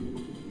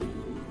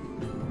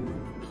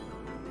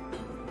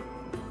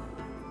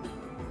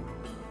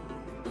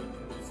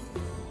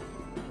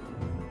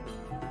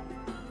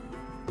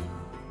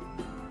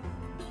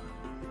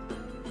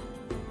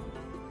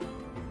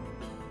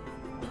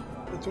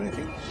 Did I do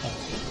anything? Oh.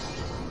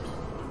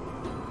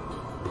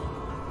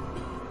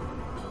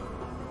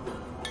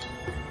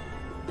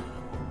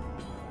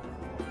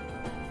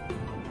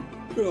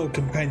 Good old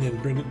companion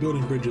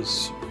building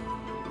bridges.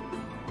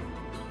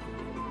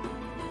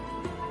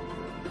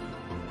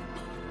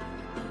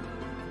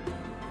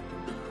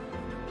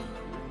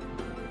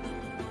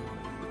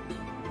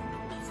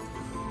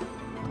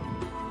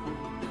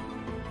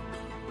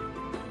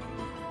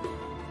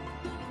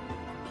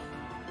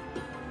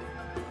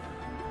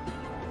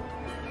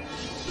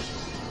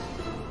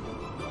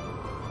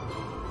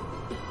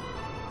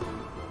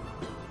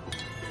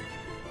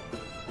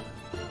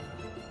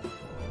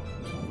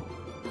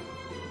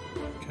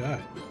 Okay.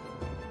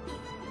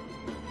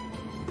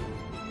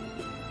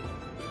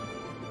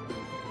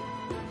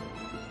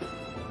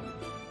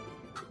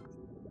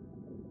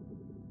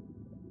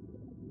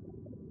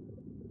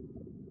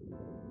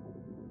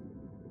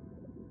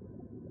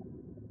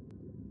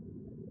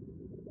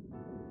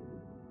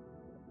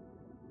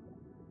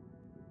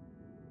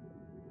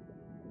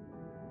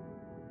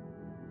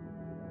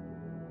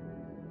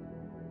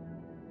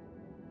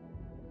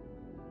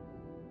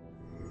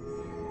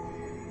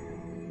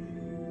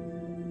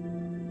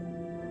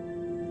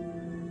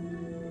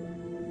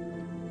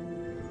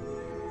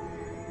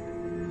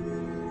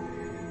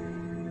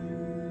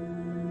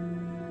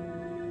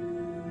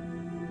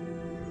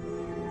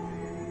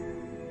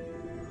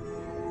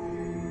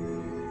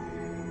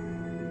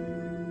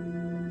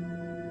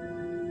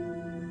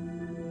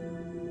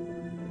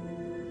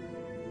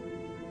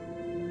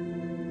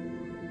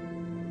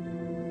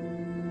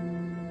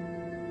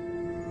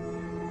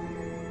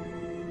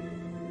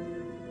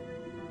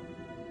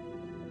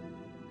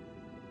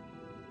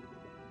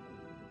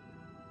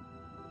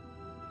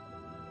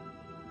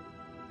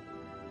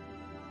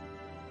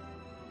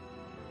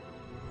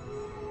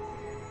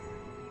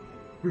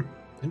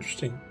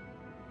 Interesting.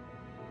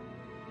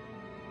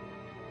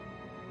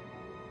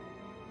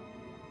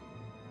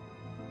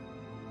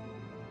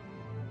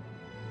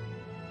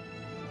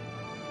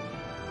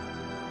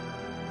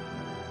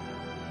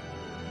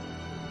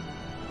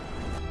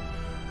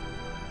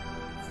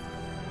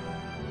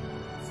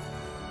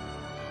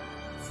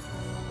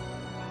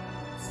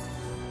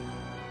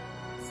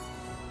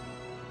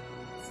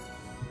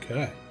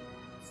 Okay.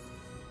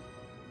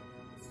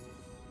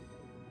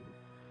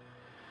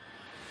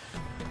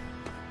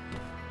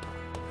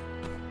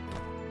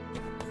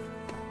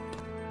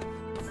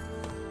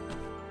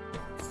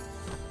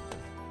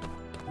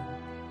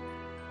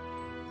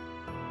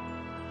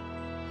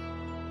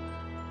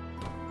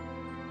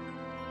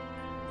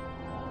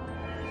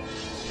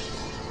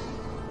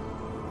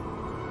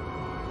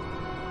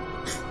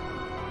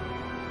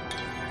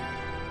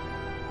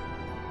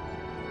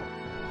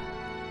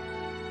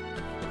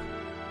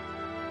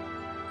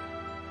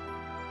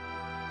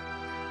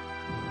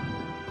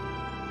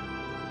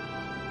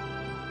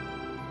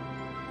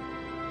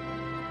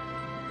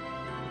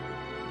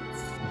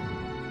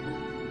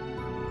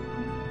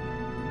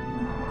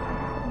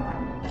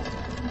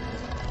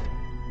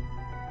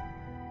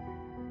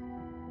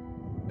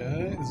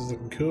 Okay, this is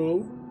looking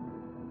cool.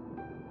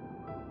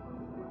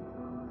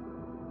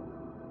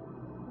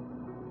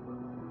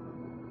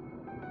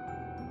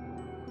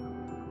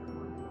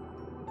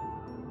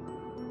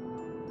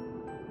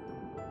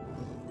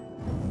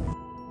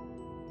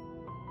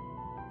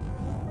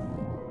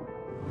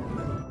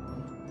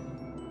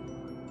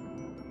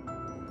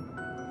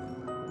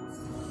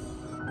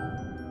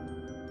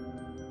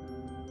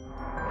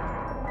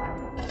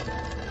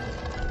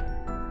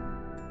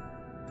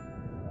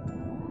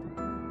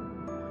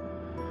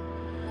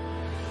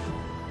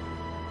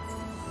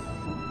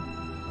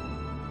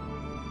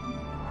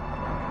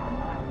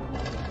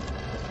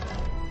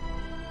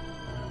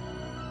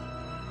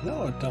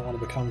 No, I don't want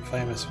to become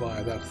famous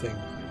via that thing.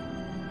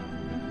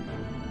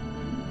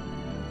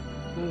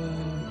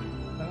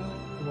 How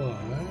do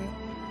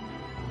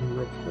I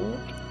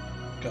report?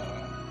 Go.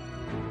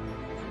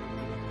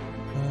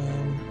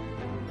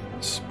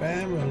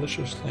 Spam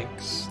malicious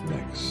links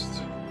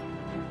next.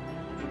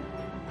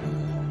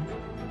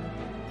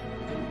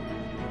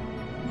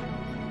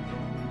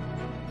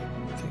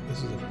 I think this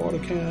is a bot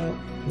account.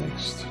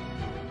 Next.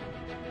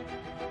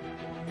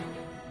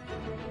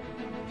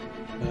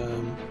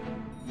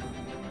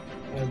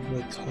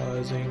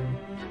 Advertising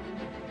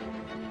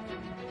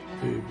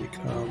to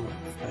become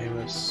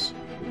famous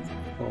with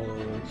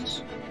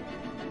followers,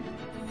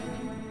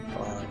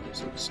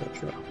 buyers,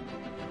 etc.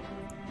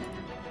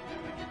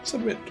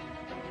 Submit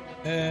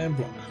and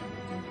block.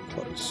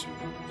 Close.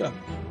 Done.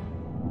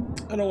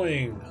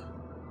 Annoying.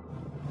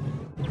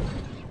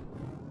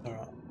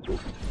 Alright. Hope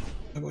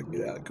I can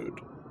get out good.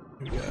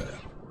 Here we go.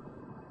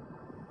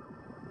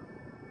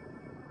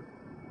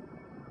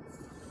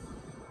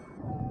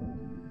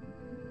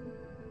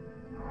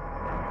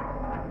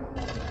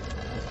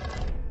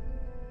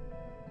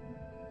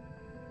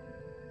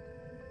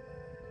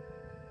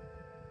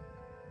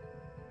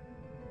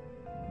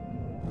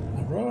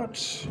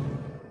 Alright.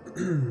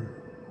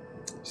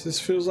 So this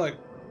feels like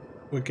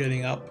we're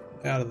getting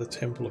up out of the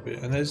temple a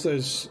bit, and there's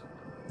those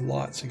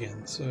lights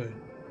again, so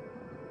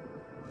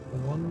I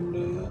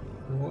wonder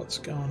what's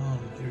going on.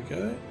 Here we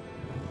go.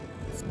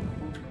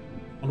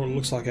 I wonder what it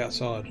looks like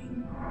outside.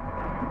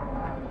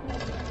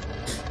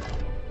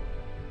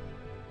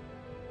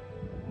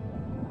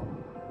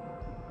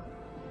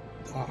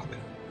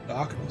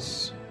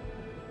 Darkness.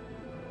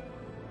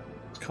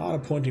 It's kind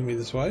of pointing me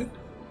this way.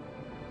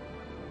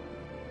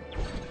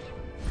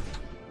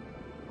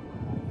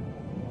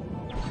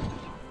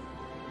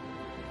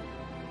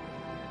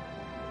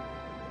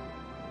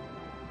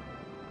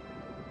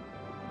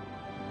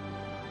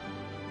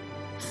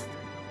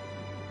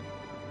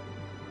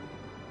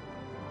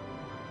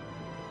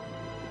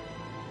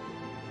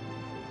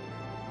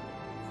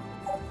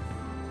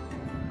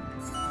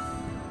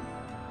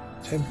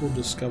 Temple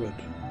discovered.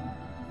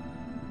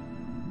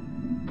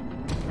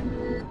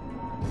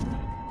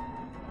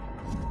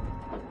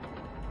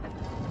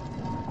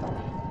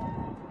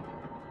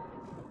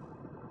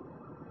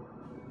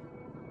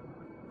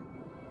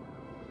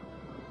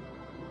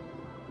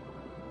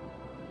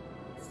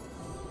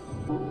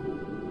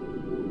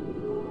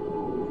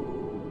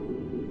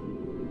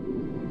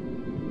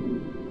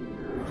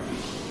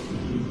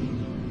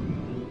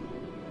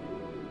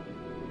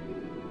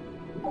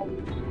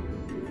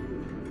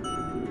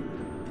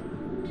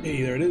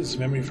 Hey, there it is.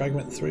 Memory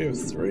fragment 3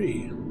 of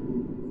 3.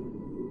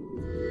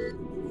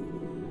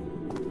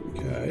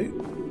 Okay.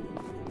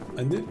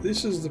 And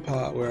this is the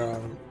part where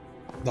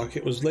like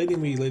it was leading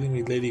me.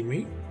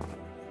 And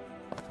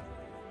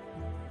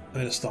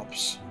then it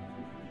stops.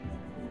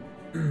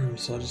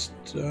 So I just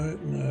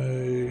don't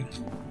know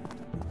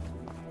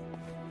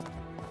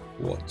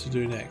what to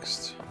do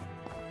next.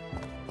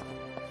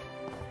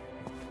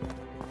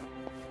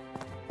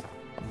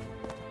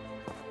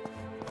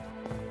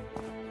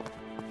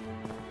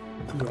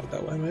 Right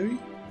that way, maybe?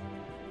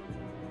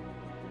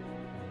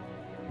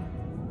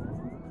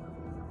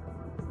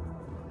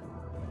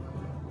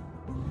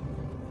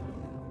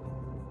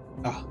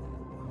 Ah.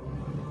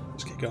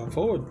 Just keep going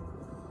forward.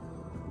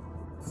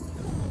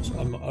 So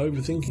I'm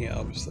overthinking it,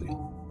 obviously.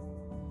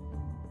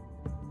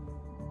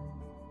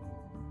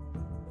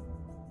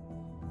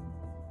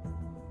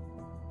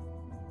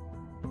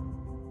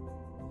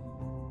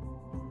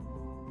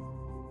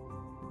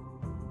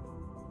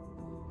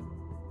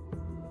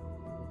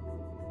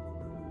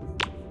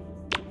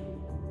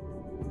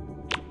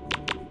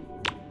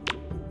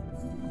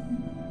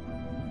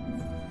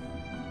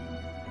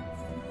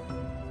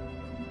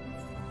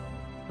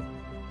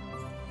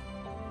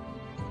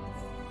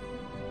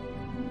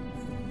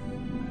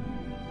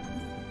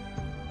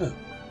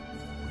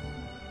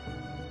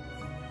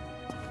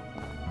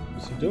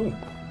 What's he doing?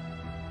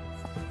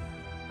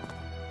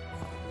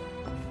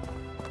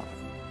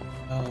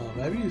 Oh,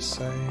 maybe he's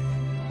saying...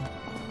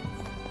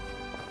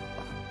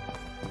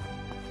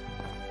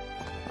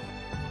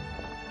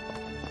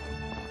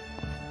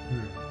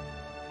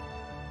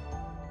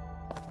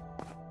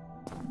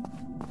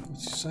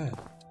 What's he saying?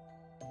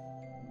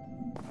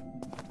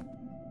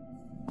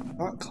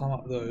 Can't climb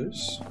up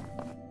those.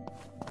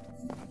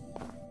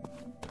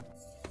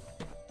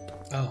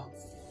 Oh.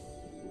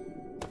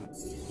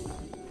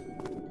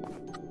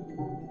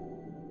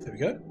 There we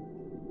go.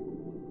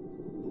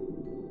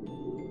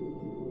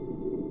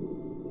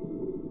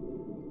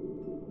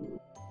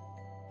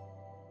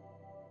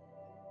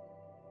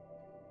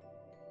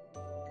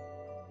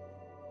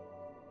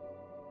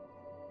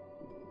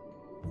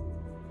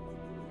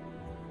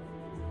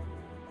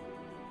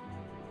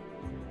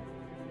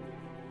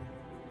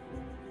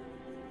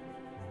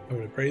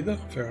 Having a breather,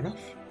 fair enough.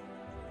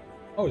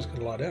 Oh, he's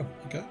gonna lie down,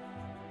 okay.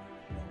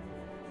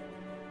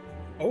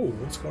 Oh,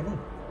 what's going on?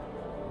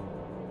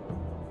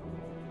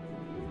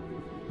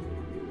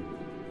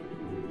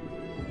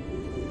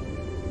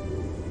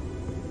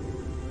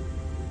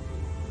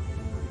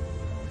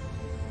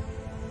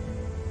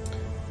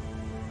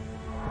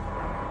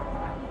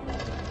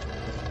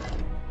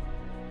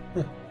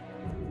 Huh.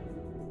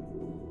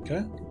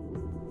 Okay.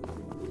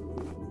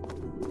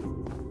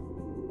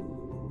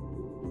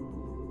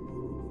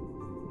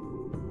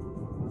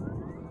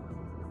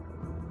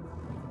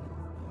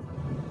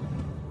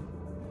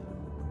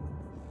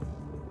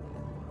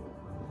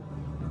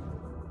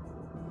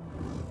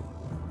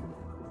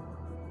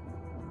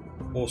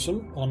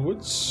 Awesome.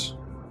 Onwards.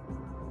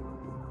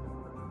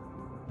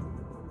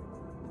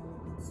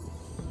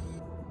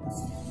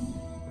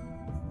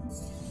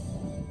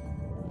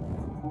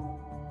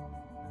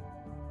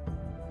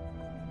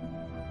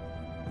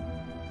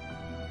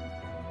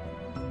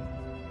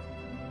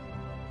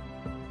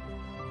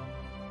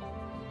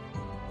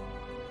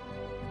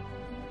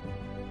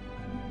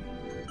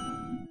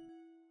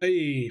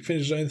 Hey,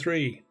 finished zone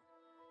 3.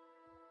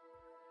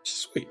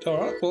 Sweet.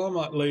 Alright, well I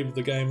might leave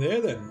the game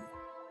there then.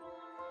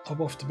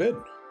 Hop off to bed.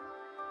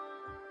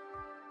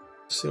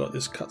 See what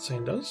this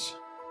cutscene does.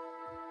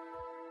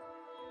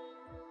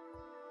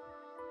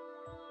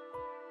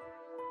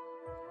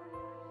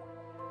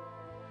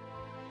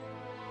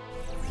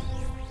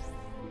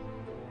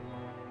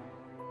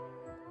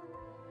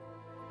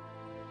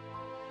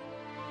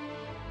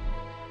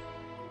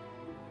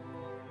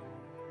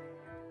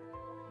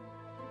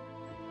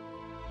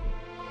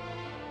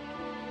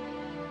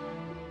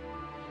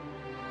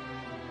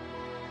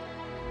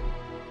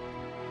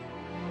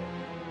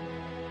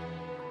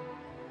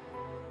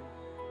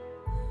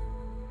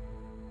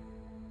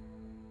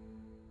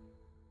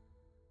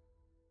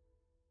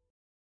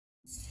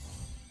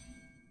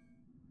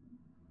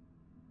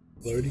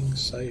 Loading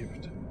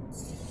saved.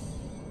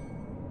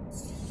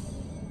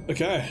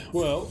 Okay,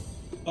 well,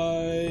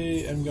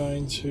 I am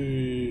going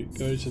to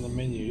go to the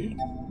menu.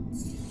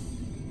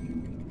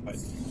 Wait.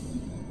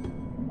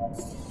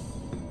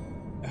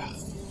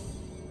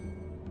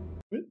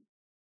 Quit?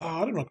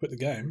 Oh, I did not quit the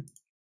game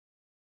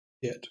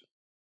yet.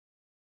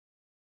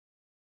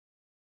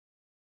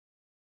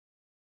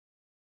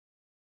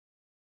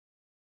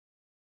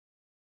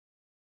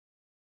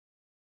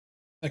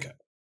 Okay,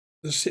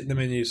 just sit in the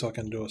menu so I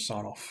can do a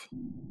sign off.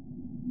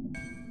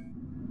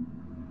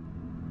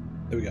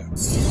 There we go. Okay,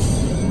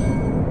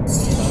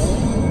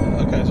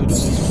 so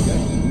just this one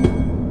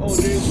game. Oh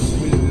Jesus, the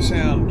music, the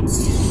sound.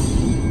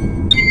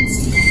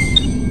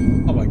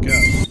 Oh my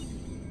god.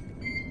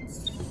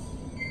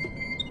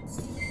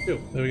 Cool,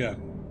 there we go.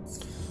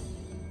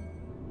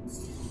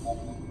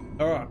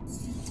 Alright,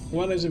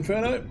 my name's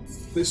Inferno.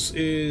 This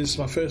is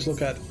my first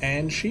look at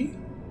AnShi.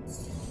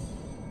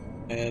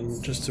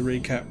 And just to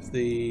recap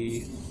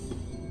the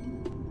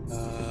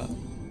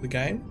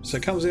game. So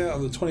it comes out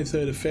on the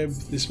 23rd of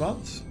Feb this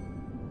month.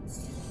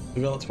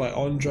 Developed by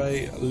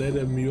Andre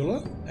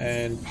Ledermuller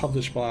and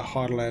published by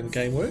Heideland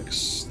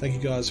GameWorks. Thank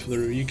you guys for the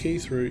review key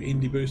through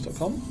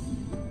indieboost.com.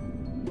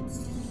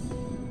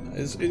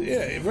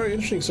 Yeah, very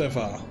interesting so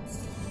far.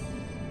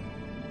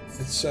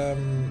 It's a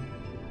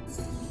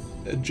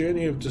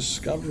journey of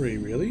discovery,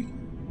 really.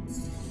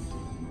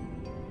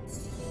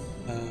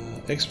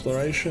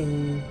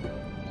 Exploration,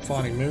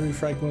 finding memory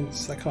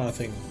fragments, that kind of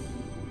thing.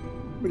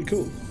 Pretty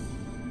cool.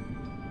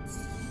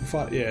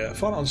 Find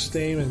it on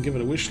Steam and give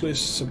it a wish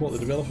list, support the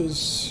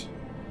developers,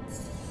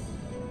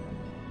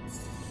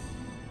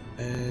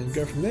 and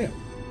go from there.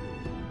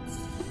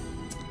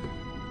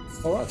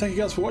 Alright, thank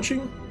you guys for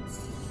watching.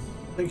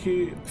 Thank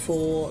you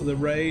for the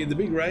raid, the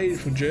big raid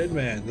from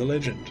Jerdman, the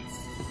legend.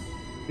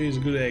 Here's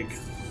a good egg.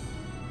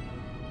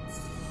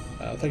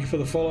 Thank you for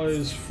the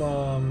follows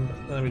from...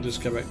 Let me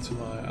just go back to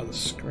my other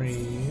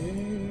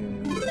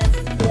screen.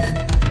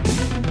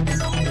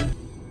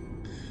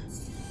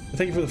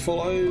 Thank you for the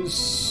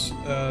follows,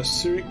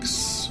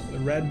 Sirix,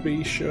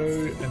 Radby Show,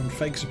 and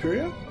Fake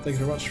Superior. Thank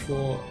you very much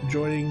for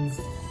joining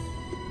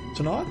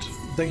tonight.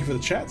 Thank you for the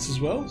chats as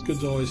well. It's good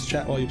to always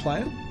chat while you're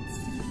playing.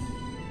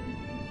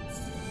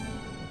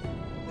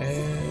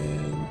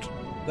 And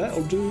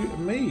that'll do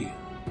me.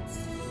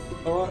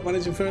 Alright, my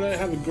name's Inferno.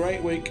 Have a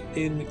great week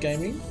in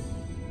gaming.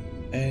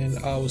 And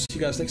I will see you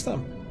guys next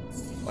time.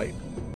 Bye.